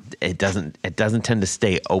it doesn't tend to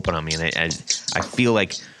stay open on me. And I feel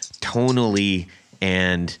like tonally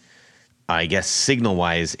and I guess signal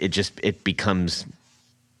wise, it becomes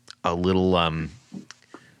a little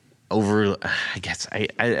over. I guess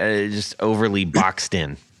I just overly boxed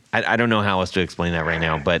in. I don't know how else to explain that right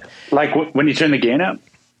now, but like when you turn the gain up.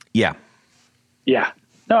 Yeah.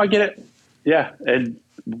 No, I get it. Yeah, and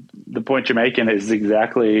the point you're making is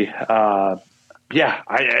exactly. And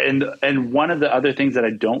one of the other things that I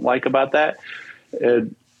don't like about that,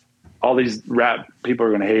 all these Rat people are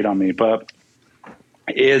going to hate on me, but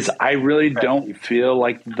is I really don't feel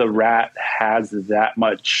like the Rat has that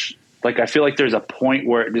much. Like I feel like there's a point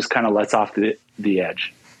where it just kind of lets off the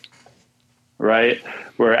edge, right?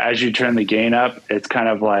 Where as you turn the gain up, it's kind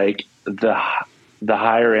of like the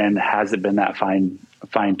higher end hasn't been that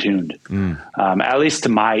fine-tuned, at least to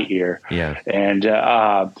my ear. Yeah. And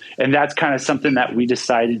that's kind of something that we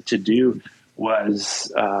decided to do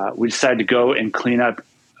was we decided to go and clean up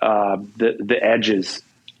the edges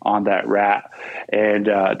on that Rat. And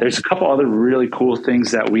there's a couple other really cool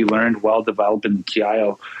things that we learned while developing the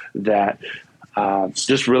Kiyo that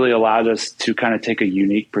just really allowed us to kind of take a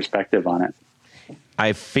unique perspective on it.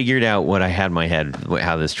 I figured out what I had in my head,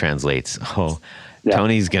 how this translates.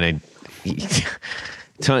 Tony's going to...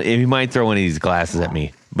 he might throw one of these glasses at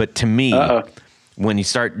me. But to me, when you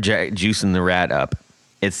start juicing the Rat up,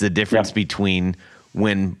 it's the difference between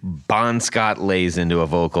when Bon Scott lays into a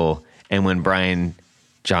vocal and when Brian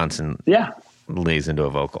Johnson lays into a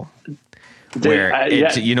vocal. Where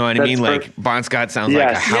you know what I mean? Like Bon Scott sounds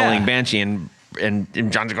like a howling banshee, and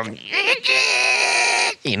Johnson goes,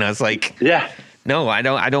 it's like, no, I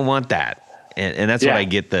don't want that, and that's what I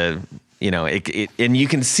get. And you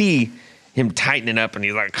can see him tightening up, and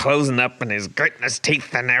he's like closing up, and he's gritting his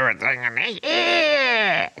teeth and everything.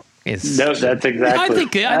 No, that's exactly. I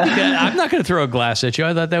think I'm not going to throw a glass at you.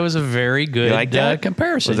 I thought that was a very good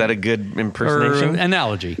comparison. Was that a good impersonation? Or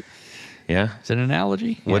analogy. Yeah. Is it an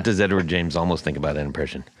analogy? What does Edward James almost think about that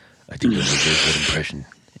impression? I think that was a good impression.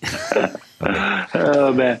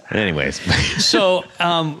 Oh man. Anyways, so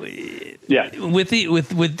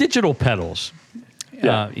with digital pedals,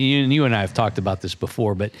 you and I have talked about this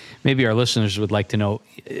before, but maybe our listeners would like to know.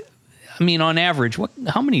 I mean, on average,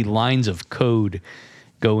 how many lines of code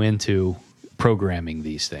go into programming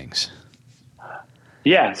these things?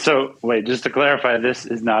 Yeah. So wait, just to clarify, this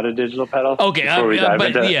is not a digital pedal. Okay.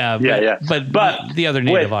 But the other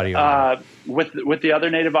native audio. With the other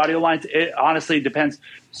native audio lines, it honestly depends.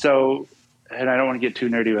 So and I don't want to get too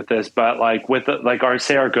nerdy with this, but like with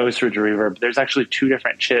our Ghost Ridge Reverb, there's actually 2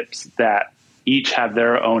 different chips that each have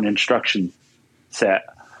their own instruction set.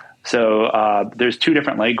 So there's 2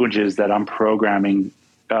 different languages that I'm programming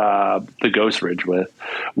the Ghost Ridge with.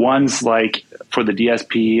 One's like for the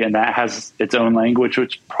DSP, and that has its own language,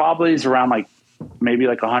 which probably is around like maybe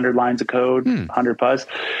like 100 lines of code, 100 plus.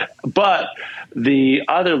 But the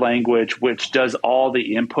other language, which does all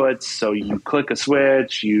the inputs, so you click a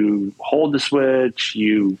switch, you hold the switch,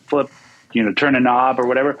 you flip, turn a knob or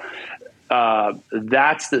whatever.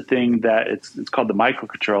 That's the thing that it's called the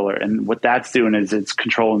microcontroller. And what that's doing is it's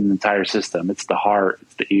controlling the entire system. It's the heart,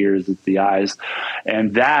 it's the ears, it's the eyes.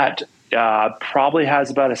 And that probably has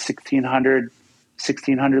about 1,600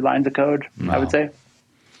 lines of code, I would say.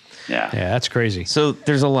 Yeah. Yeah, that's crazy. So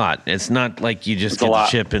there's a lot. It's not like you just get the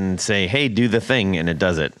chip and say, hey, do the thing, and it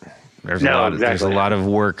does it. There's a lot of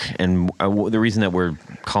work. And the reason that we're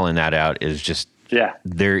calling that out is just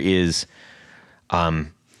there is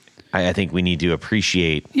I think we need to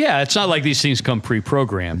appreciate. Yeah, it's not like these things come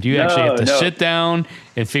pre-programmed. You actually have to sit down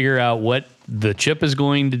and figure out what the chip is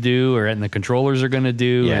going to do, and the controllers are going to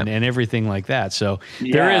do, and everything like that. So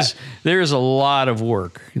there is a lot of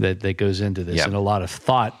work that goes into this, and a lot of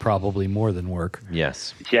thought, probably more than work.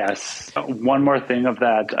 Yes. One more thing of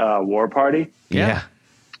that War Party. Yeah.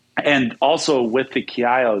 And also with the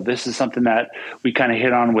Kiyo, this is something that we kind of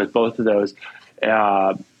hit on with both of those.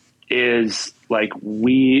 Is like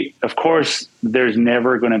of course, there's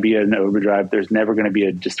never going to be an overdrive. There's never going to be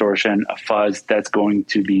a distortion, a fuzz that's going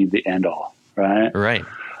to be the end all, right? Right.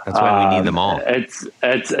 That's why we need them all.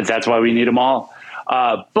 That's why we need them all.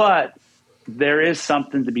 But there is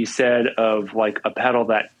something to be said of like a pedal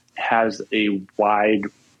that has a wide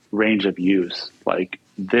range of use. Like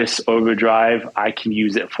this overdrive, I can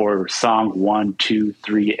use it for song 1, 2,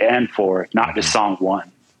 3, and 4, not just song 1.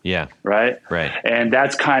 Yeah. Right. And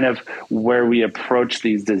that's kind of where we approach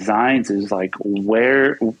these designs, is like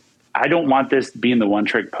where I don't want this being the one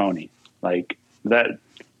trick pony. Like that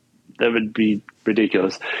would be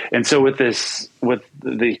ridiculous. And so with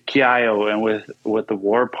the Kiyo and with the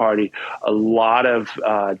War Party, a lot of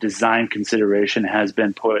design consideration has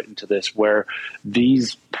been put into this, where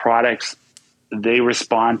these products, they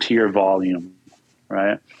respond to your volume.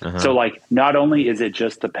 Right. So like, not only is it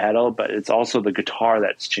just the pedal, but it's also the guitar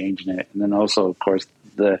that's changing it. And then also, of course,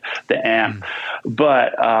 the amp.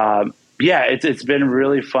 But it's been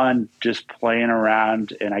really fun just playing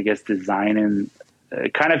around and I guess designing,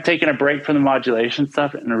 kind of taking a break from the modulation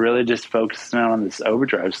stuff and really just focusing on this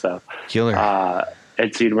overdrive stuff. Killer.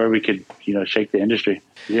 And seeing where we could, shake the industry.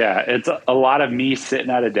 Yeah. It's a lot of me sitting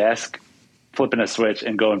at a desk, flipping a switch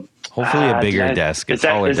and going, hopefully a bigger desk, a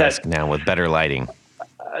taller desk now with better lighting.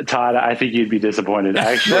 Todd, I think you'd be disappointed.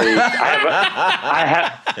 Actually,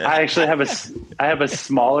 I have a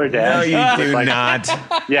smaller desk. No, you do not.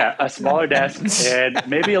 Yeah, a smaller desk and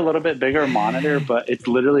maybe a little bit bigger monitor, but it's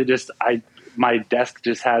literally just my desk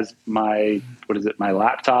just has my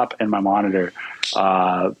laptop and my monitor.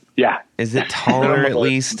 Is it taller at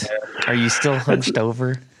least? Are you still hunched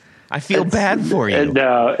over? I feel bad for you.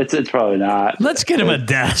 No, it's probably not. Let's get him a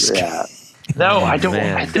desk. Yeah. No, I don't.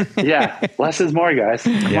 Less is more, guys.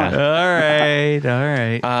 Yeah. All right.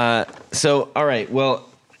 All right. Well,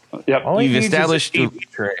 All you've established a TV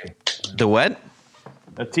tray. The what?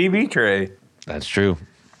 A TV tray. That's true.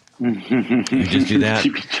 You just do that.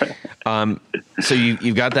 So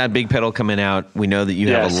you've got that big pedal coming out. We know that you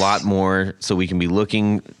have a lot more, so we can be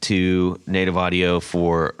looking to Native Audio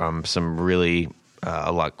for some really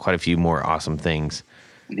quite a few more awesome things.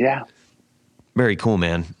 Yeah. Very cool,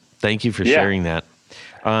 man. Thank you for sharing that.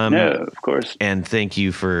 No, of course. And thank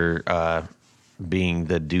you for being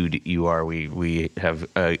the dude you are. We have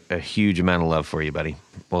a huge amount of love for you, buddy.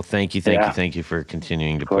 Well, thank you for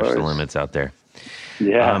continuing to push the limits out there.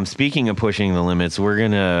 Yeah. Speaking of pushing the limits, we're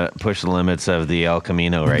gonna push the limits of the El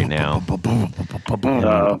Camino right now,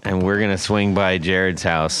 and we're gonna swing by Jared's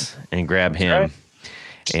house and grab him. Right.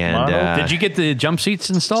 And did you get the jump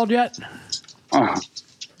seats installed yet?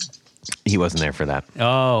 He wasn't there for that.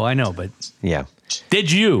 Oh, I know, but yeah.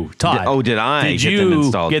 Did you, Todd? Did I Did get you them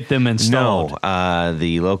installed? get them installed? No,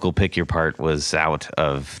 the local Pick Your Part was out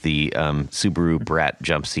of the Subaru Brat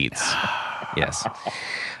jump seats. Yes.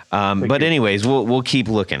 But anyways, we'll keep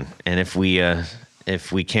looking, and if we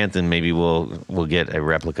can't, then maybe we'll get a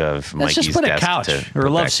replica of Let's Mikey's just put a desk couch or a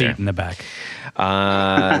love seat in the back.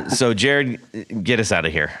 So Jared, get us out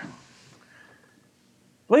of here.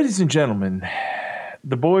 Ladies and gentlemen,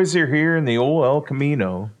 the boys are here in the old El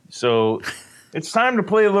Camino, so it's time to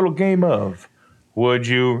play a little game of Would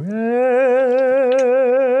You Rather?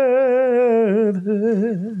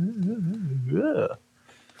 Ugh.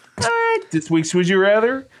 All right, this week's Would You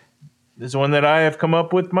Rather is one that I have come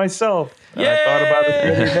up with myself. I thought about it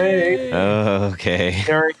the other day. Okay.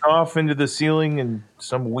 Staring off into the ceiling in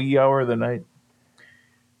some wee hour of the night.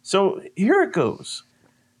 So here it goes.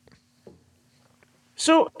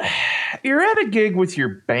 So you're at a gig with your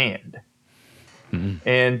band,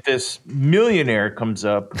 and this millionaire comes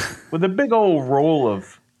up with a big old roll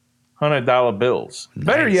of $100 bills. Nice.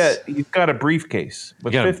 Better yet, he's got a briefcase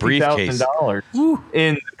with $50,000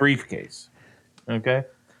 in the briefcase. Okay?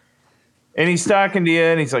 And he's talking to you,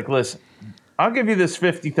 and he's like, listen, I'll give you this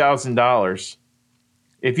 $50,000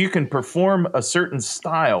 if you can perform a certain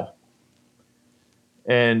style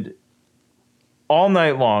and all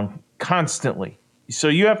night long, constantly. So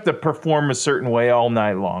you have to perform a certain way all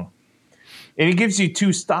night long. And he gives you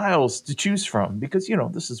 2 styles to choose from because,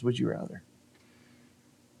 this is Would You Rather.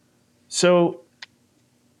 So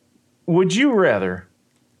would you rather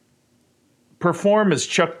perform as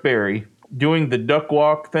Chuck Berry doing the duck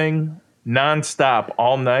walk thing nonstop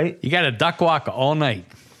all night? You got to duck walk all night.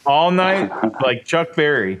 All night like Chuck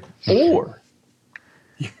Berry.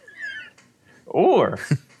 Or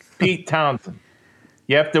Pete Townsend.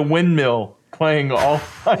 You have to windmill playing all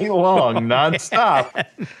night long, nonstop.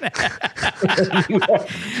 you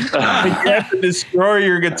have to destroy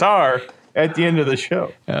your guitar at the end of the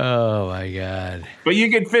show. Oh, my God. But you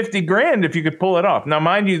get $50,000 if you could pull it off. Now,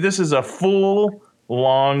 mind you, this is a full,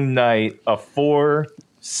 long night, a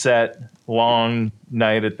 4-set long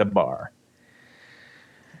night at the bar.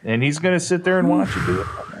 And he's going to sit there and watch you do it.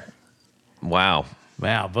 Wow.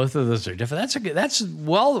 Wow, both of those are different. That's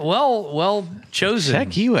well chosen.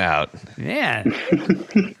 Check you out. Man.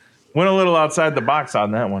 Went a little outside the box on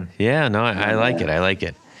that one. Yeah, no, I like it. I like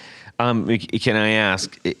it. Can I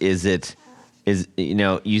ask,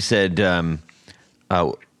 you said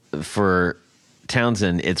for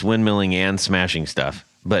Townsend, it's windmilling and smashing stuff,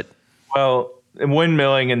 but. Well,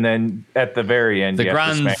 windmilling and then at the very end, the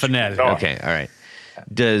grand finale. Okay, all right.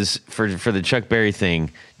 Does for the Chuck Berry thing,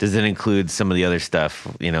 does it include some of the other stuff?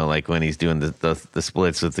 Like when he's doing the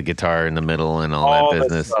splits with the guitar in the middle and all that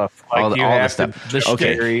business. Stuff. Like all the stuff.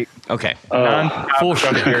 Okay. Full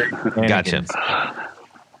Chuck Berry. Gotcha.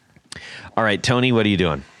 All right, Tony, what are you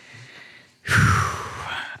doing?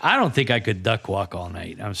 I don't think I could duck walk all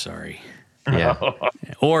night. I'm sorry. Yeah.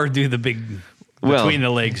 Or do the big between the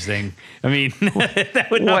legs thing. I mean, that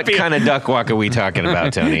would not what kind of duck walk are we talking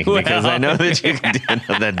about, Tony? Because I know that you can do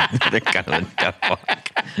that kind of duck walk.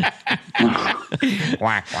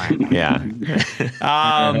 Whack, whack. Yeah.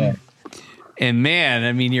 And man,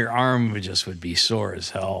 I mean, your arm would be sore as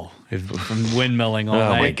hell from windmilling all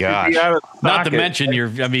night. Oh my gosh! Not to mention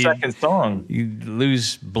second song, you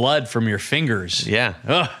lose blood from your fingers. Yeah.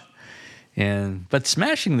 Ugh. But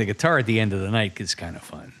smashing the guitar at the end of the night is kind of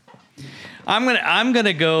fun. I'm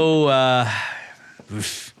gonna go.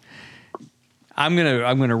 I'm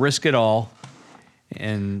gonna risk it all,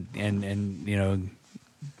 and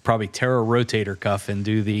probably tear a rotator cuff and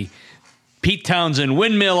do the Pete Townsend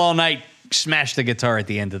windmill all night. Smash the guitar at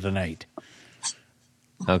the end of the night.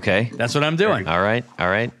 Okay, that's what I'm doing. All right,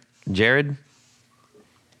 Jared.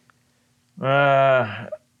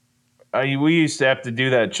 We used to have to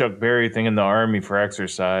do that Chuck Berry thing in the Army for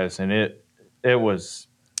exercise, and it was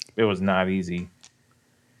not easy.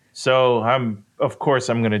 So I'm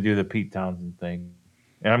going to do the Pete Townsend thing,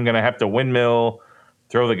 and I'm going to have to windmill,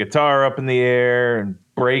 throw the guitar up in the air, and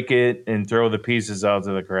break it, and throw the pieces out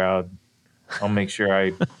to the crowd. I'll make sure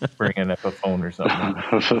I bring an Epiphone or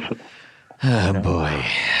something. Oh boy,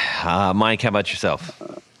 Mike, how about yourself?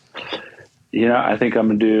 I think I'm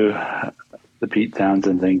going to do the Pete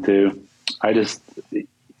Townsend thing too. I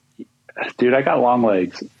got long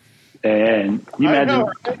legs, and you imagine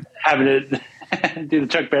having to do the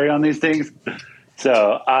Chuck Berry on these things.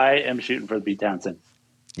 So I am shooting for the Pete Townsend.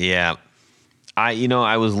 Yeah,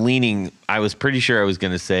 I was pretty sure I was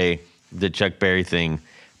going to say the Chuck Berry thing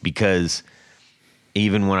because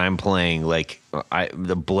even when I'm playing,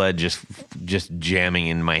 the blood just jamming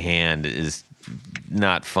in my hand is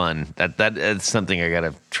not fun. That's something I got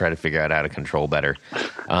to try to figure out how to control better.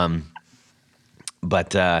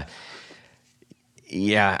 But I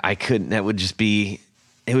couldn't. That would just be.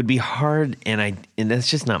 It would be hard, and that's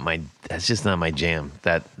just not my jam.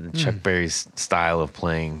 That Chuck Berry's style of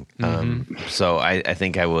playing. So I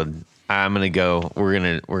think I would. I'm gonna go. We're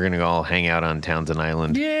gonna all hang out on Townsend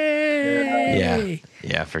Island. Yay!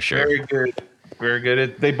 Yeah, for sure. Very good. Very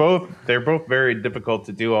good. They're both very difficult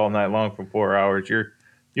to do all night long for 4 hours. You're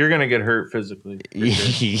going to get hurt physically. Sure.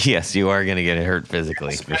 Yes, you are going to get hurt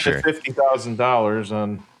physically for sure. $50,000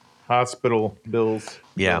 on hospital bills.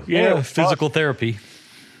 Yeah. Physical therapy.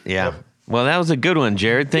 Yeah. Well, that was a good one,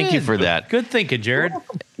 Jared. Thank you for that. Good thinking, Jared.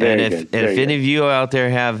 And if any of you out there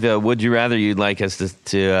have would you rather you'd like us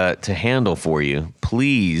to handle for you,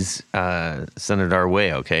 please send it our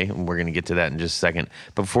way, okay? And we're going to get to that in just a second.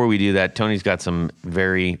 But before we do that, Tony's got some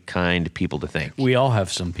very kind people to thank. We all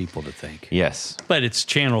have some people to thank. Yes. But it's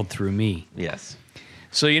channeled through me. Yes.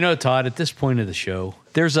 So, Todd, at this point of the show,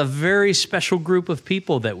 there's a very special group of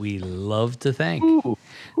people that we love to thank. Ooh.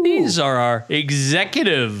 These are our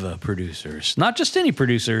executive producers. Not just any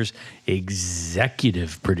producers,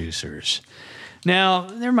 executive producers. Now,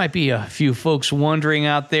 there might be a few folks wondering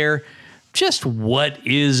out there, just what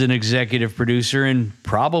is an executive producer? And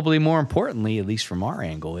probably more importantly, at least from our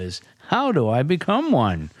angle, is how do I become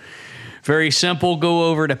one? Very simple.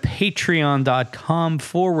 Go over to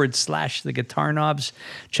patreon.com/the Guitar Knobs.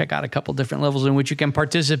 Check out a couple different levels in which you can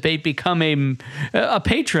participate. Become a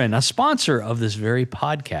patron, a sponsor of this very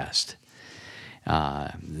podcast.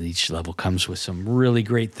 Each level comes with some really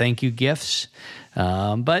great thank you gifts.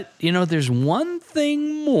 But, there's one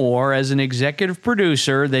thing more as an executive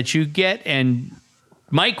producer that you get. And,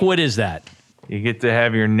 Mike, what is that? You get to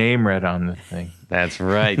have your name read on the thing. That's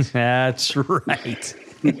right. That's right.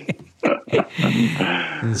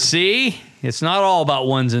 See, it's not all about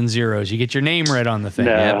ones and zeros. You get your name read on the thing.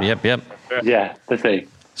 No. Yep. Yeah, the thing.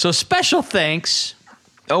 So special thanks.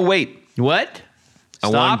 Oh, wait. What? I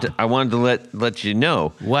Stop. wanted to let you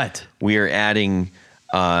know. What? We are adding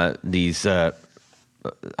these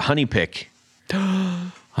honey pick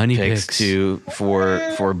Honey picks picks.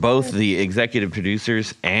 for both the executive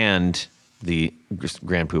producers and the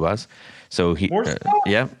Grand Poobahs. So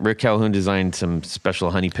Rick Calhoun designed some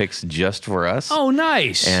special honey picks just for us. Oh,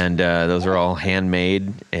 nice. And those are all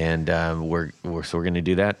handmade, and we're going to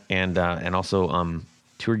do that, and also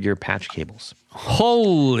Tour Gear patch cables.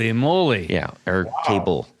 Holy moly! Yeah, or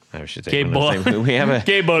cable. I should say. Cable. We have a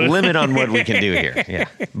Cable. limit on what we can do here. Yeah,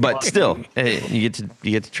 but still, you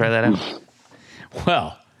get to try that out.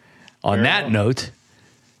 Well, on that note,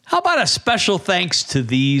 how about a special thanks to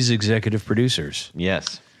these executive producers?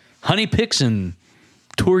 Yes. Honey picks and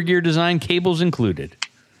Tour Gear design cables included,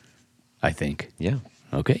 I think. Yeah.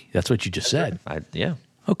 Okay, that's what you just said. Yeah.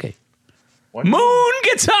 Okay. Moon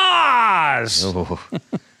Guitars! Oh.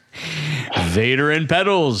 Vader and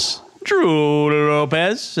Pedals. Drew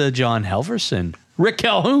Lopez, John Helverson, Rick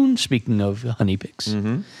Calhoun, speaking of honey picks.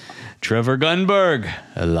 Mm-hmm. Trevor Gunberg,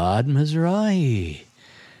 Elad Mizrahi,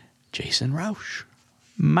 Jason Rausch,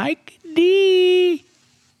 Mike D,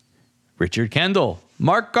 Richard Kendall,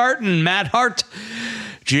 Mark Garton, Matt Hart,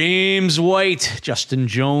 James White, Justin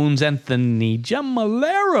Jones, Anthony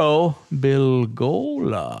Giamalero, Bill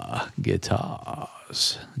Gola,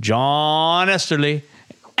 guitars, John Esterly,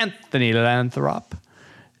 Anthony Lanthrop,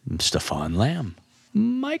 Stefan Lamb,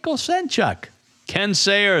 Michael Senchuk, Ken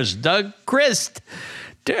Sayers, Doug Christ,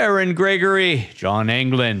 Darren Gregory, John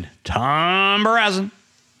Englund, Tom Barazin,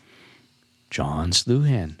 John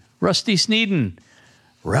Sluhan, Rusty Sneeden,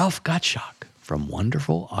 Ralph Gottschalk from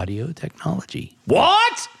Wonderful Audio Technology.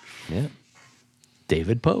 What? Yeah.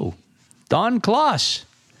 David Poe, Don Kloss,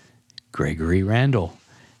 Gregory Randall,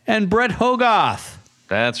 and Brett Hogarth.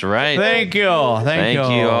 That's right. Thank you. Thank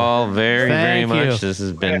you all very Thank much. you. This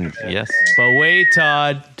has been, yes. But wait,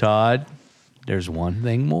 Todd, there's one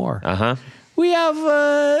thing more. Uh-huh. We have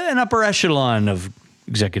an upper echelon of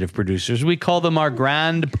executive producers. We call them our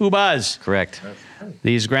Grand Poobahs. Correct.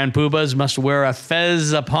 These Grand Poobahs must wear a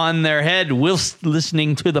fez upon their head whilst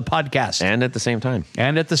listening to the podcast. And at the same time.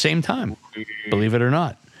 Believe it or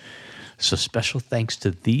not. So special thanks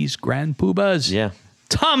to these Grand Poobahs. Yeah.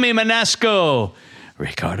 Tommy Manasco,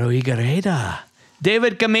 Ricardo Igareda,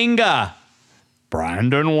 David Kaminga,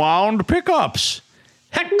 Brandon Wound Pickups,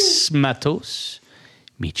 Hex Matos,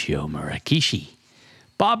 Michio Murakishi,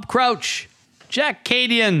 Bob Crouch, Jack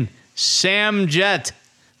Cadian, Sam Jett,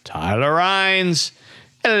 Tyler Rhines,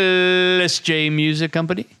 LSJ Music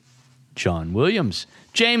Company, John Williams,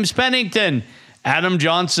 James Pennington, Adam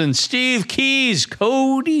Johnson, Steve Keys,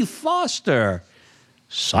 Cody Foster,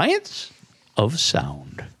 Science of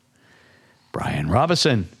Sound, Brian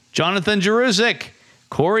Robison, Jonathan Jerusik,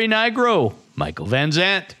 Corey Nigro, Michael Van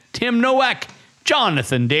Zant, Tim Nowak,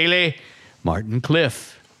 Jonathan Daly, Martin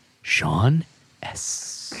Cliff, Sean S.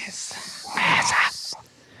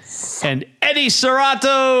 And Eddie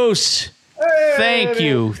Serratos. Thank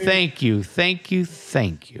you.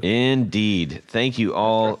 Indeed. Thank you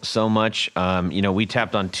all so much. We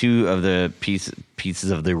tapped on two of the pieces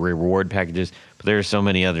of the reward packages, but there are so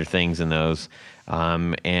many other things in those.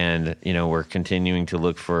 And we're continuing to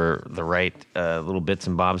look for the right little bits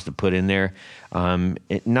and bobs to put in there.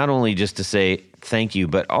 Not only just to say thank you,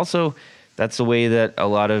 but also that's the way that a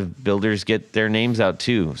lot of builders get their names out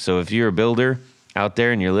too. So if you're a builder out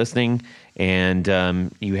there and you're listening and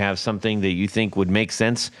you have something that you think would make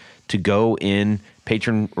sense to go in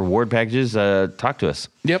patron reward packages, talk to us.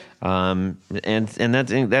 Yep. And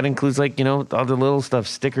that includes like, all the little stuff,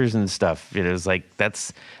 stickers and stuff. It's like,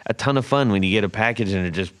 that's a ton of fun when you get a package and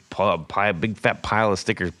it just a big fat pile of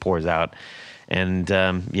stickers pours out. And,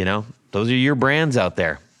 those are your brands out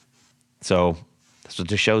there. So that's what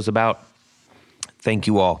the show's about. Thank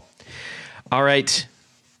you all. All right.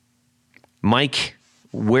 Mike,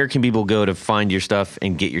 where can people go to find your stuff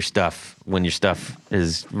and get your stuff when your stuff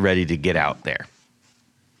is ready to get out there?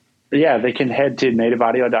 Yeah, they can head to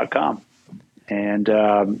nativeaudio.com. And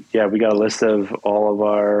we got a list of all of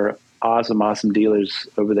our awesome dealers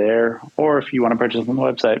over there. Or if you want to purchase on the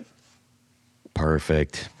website.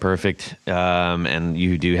 Perfect. And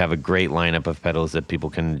you do have a great lineup of pedals that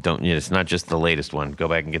people it's not just the latest one. Go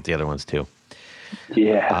back and get the other ones too.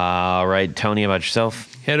 Yeah. All right, Tony, how about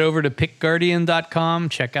yourself? Head over to pickguardian.com.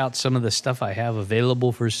 Check out some of the stuff I have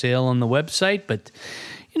available for sale on the website. But,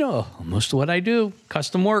 most of what I do,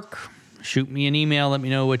 custom work. Shoot me an email. Let me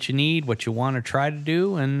know what you need, what you want to try to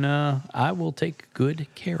do, and I will take good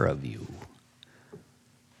care of you.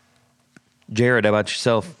 Jared, how about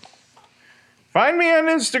yourself? Find me on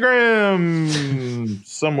Instagram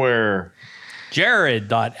somewhere.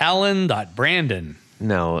 Jared.allen.brandon.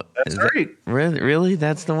 No. That's right. Really?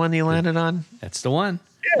 That's the one you landed on? That's the one.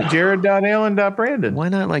 Yeah, Jared.allen.brandon. Why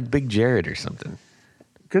not like Big Jared or something?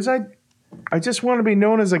 Because I just want to be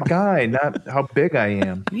known as a guy, not how big I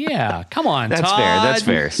am. Yeah, come on, That's Todd. fair. That's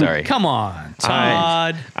fair. Sorry. Come on,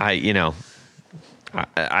 Todd.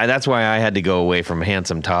 That's why I had to go away from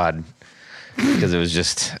Handsome Todd because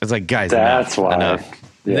it's like, guys, That's why. enough.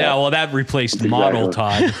 Yeah, well, that replaced Model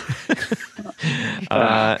Todd.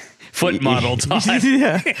 Foot Model Todd.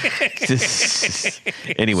 Yeah.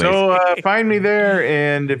 Anyways. So find me there,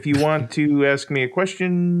 and if you want to ask me a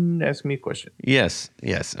question, ask me a question. Yes.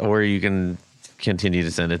 Or you can continue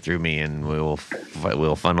to send it through me, and we'll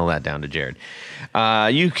funnel that down to Jared.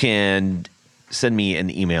 You can send me an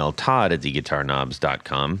email,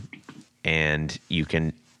 todd@theguitarknobs.com, and you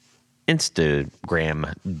can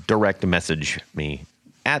Instagram direct message me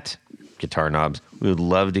at Guitar Knobs. We would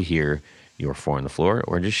love to hear your four on the floor,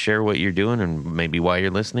 or just share what you're doing and maybe why you're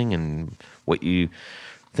listening and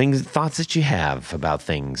thoughts that you have about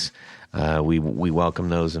things. We welcome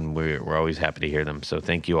those, and we're always happy to hear them. So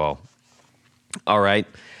thank you all. All right,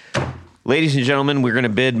 ladies and gentlemen, we're going to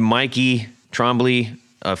bid Mikey Trombley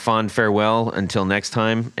a fond farewell until next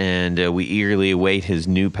time, and we eagerly await his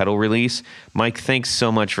new pedal release. Mike, thanks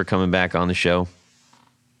so much for coming back on the show.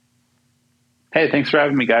 Hey, thanks for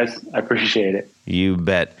having me, guys. I appreciate it. You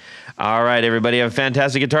bet. All right, everybody, have a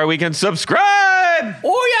fantastic Guitar Weekend. Subscribe!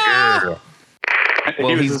 Oh, yeah!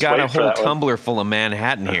 Well, he's got a whole tumbler full of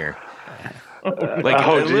Manhattan here.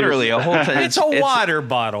 Literally a whole It's a water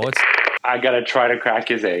bottle. I gotta try to crack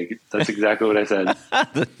his egg. That's exactly what I said. I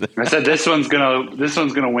said this one's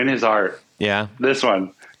gonna win his heart. Yeah. This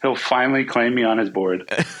one, he'll finally claim me on his board.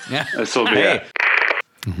 Yeah. This will be it.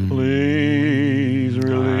 Please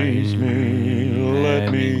release me.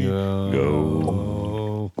 Let me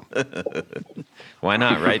go. Why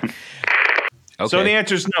not, right? Okay. So the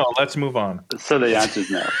answer is no. Let's move on. So the answer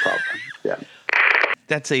is no, probably. Yeah.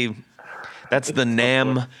 That's the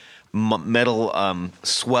NAMM metal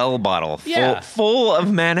swell bottle full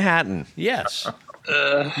of Manhattan. Yes.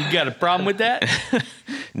 You got a problem with that?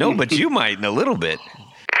 No, but you might in a little bit.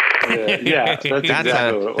 Yeah,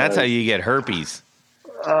 That's how you get herpes. is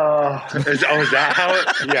that how it?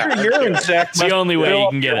 Yeah. Urine sac It's the only way you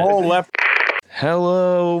can get it. whole left.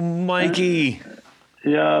 Hello, Mikey.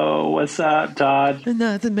 Yo, what's up, Todd?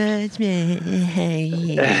 Nothing much, man.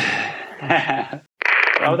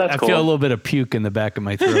 Oh, that's I cool. feel a little bit of puke in the back of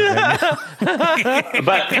my throat right now.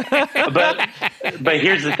 But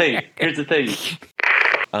here's the thing.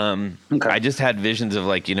 Okay. I just had visions of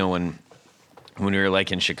when we were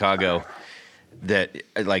in Chicago, that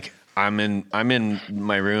I'm in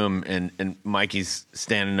my room and Mikey's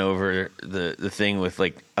standing over the thing with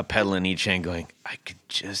a pedal in each hand, going, I could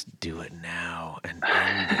just do it now and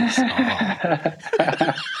end this all.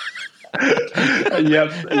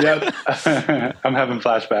 Yep. I'm having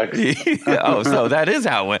flashbacks. Oh, so that is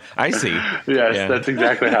how it went. I see. Yes, Yeah. that's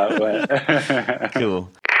exactly how it went. Cool.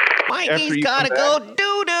 Mikey's gotta go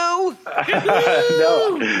doo-doo.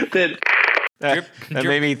 No. That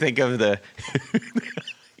made me think of the,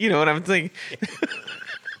 you know what I'm thinking?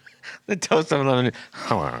 The toast of lemon.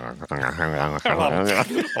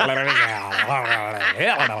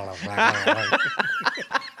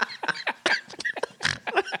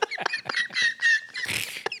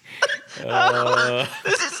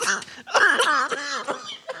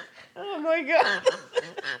 my God.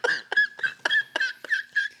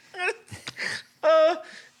 Oh,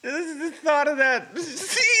 this is the thought of that.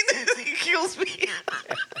 See, it kills me.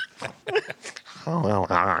 Oh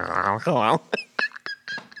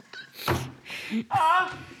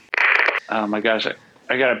my gosh,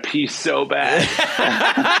 I gotta pee so bad.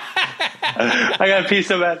 I gotta pee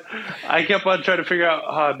so bad. I kept on trying to figure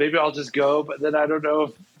out maybe I'll just go, but then I don't know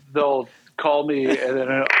if they'll call me and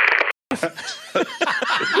then.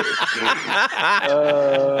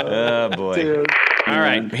 Oh boy! Dude. All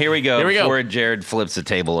right, here we go. Here we go. Before Jared flips the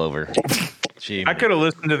table over. Gee, I could have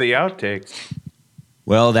listened to the outtakes.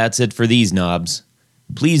 Well, that's it for these knobs.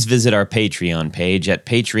 Please visit our Patreon page at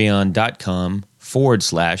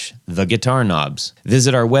patreon.com/The Guitar Knobs.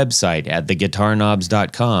 Visit our website at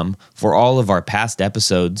theguitarknobs.com for all of our past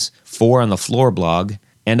episodes, 4 on the Floor blog,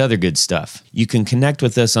 and other good stuff. You can connect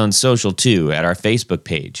with us on social too at our Facebook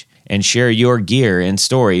page and share your gear and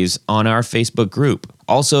stories on our Facebook group.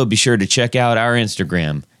 Also, be sure to check out our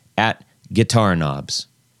Instagram at Guitar Knobs.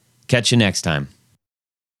 Catch you next time.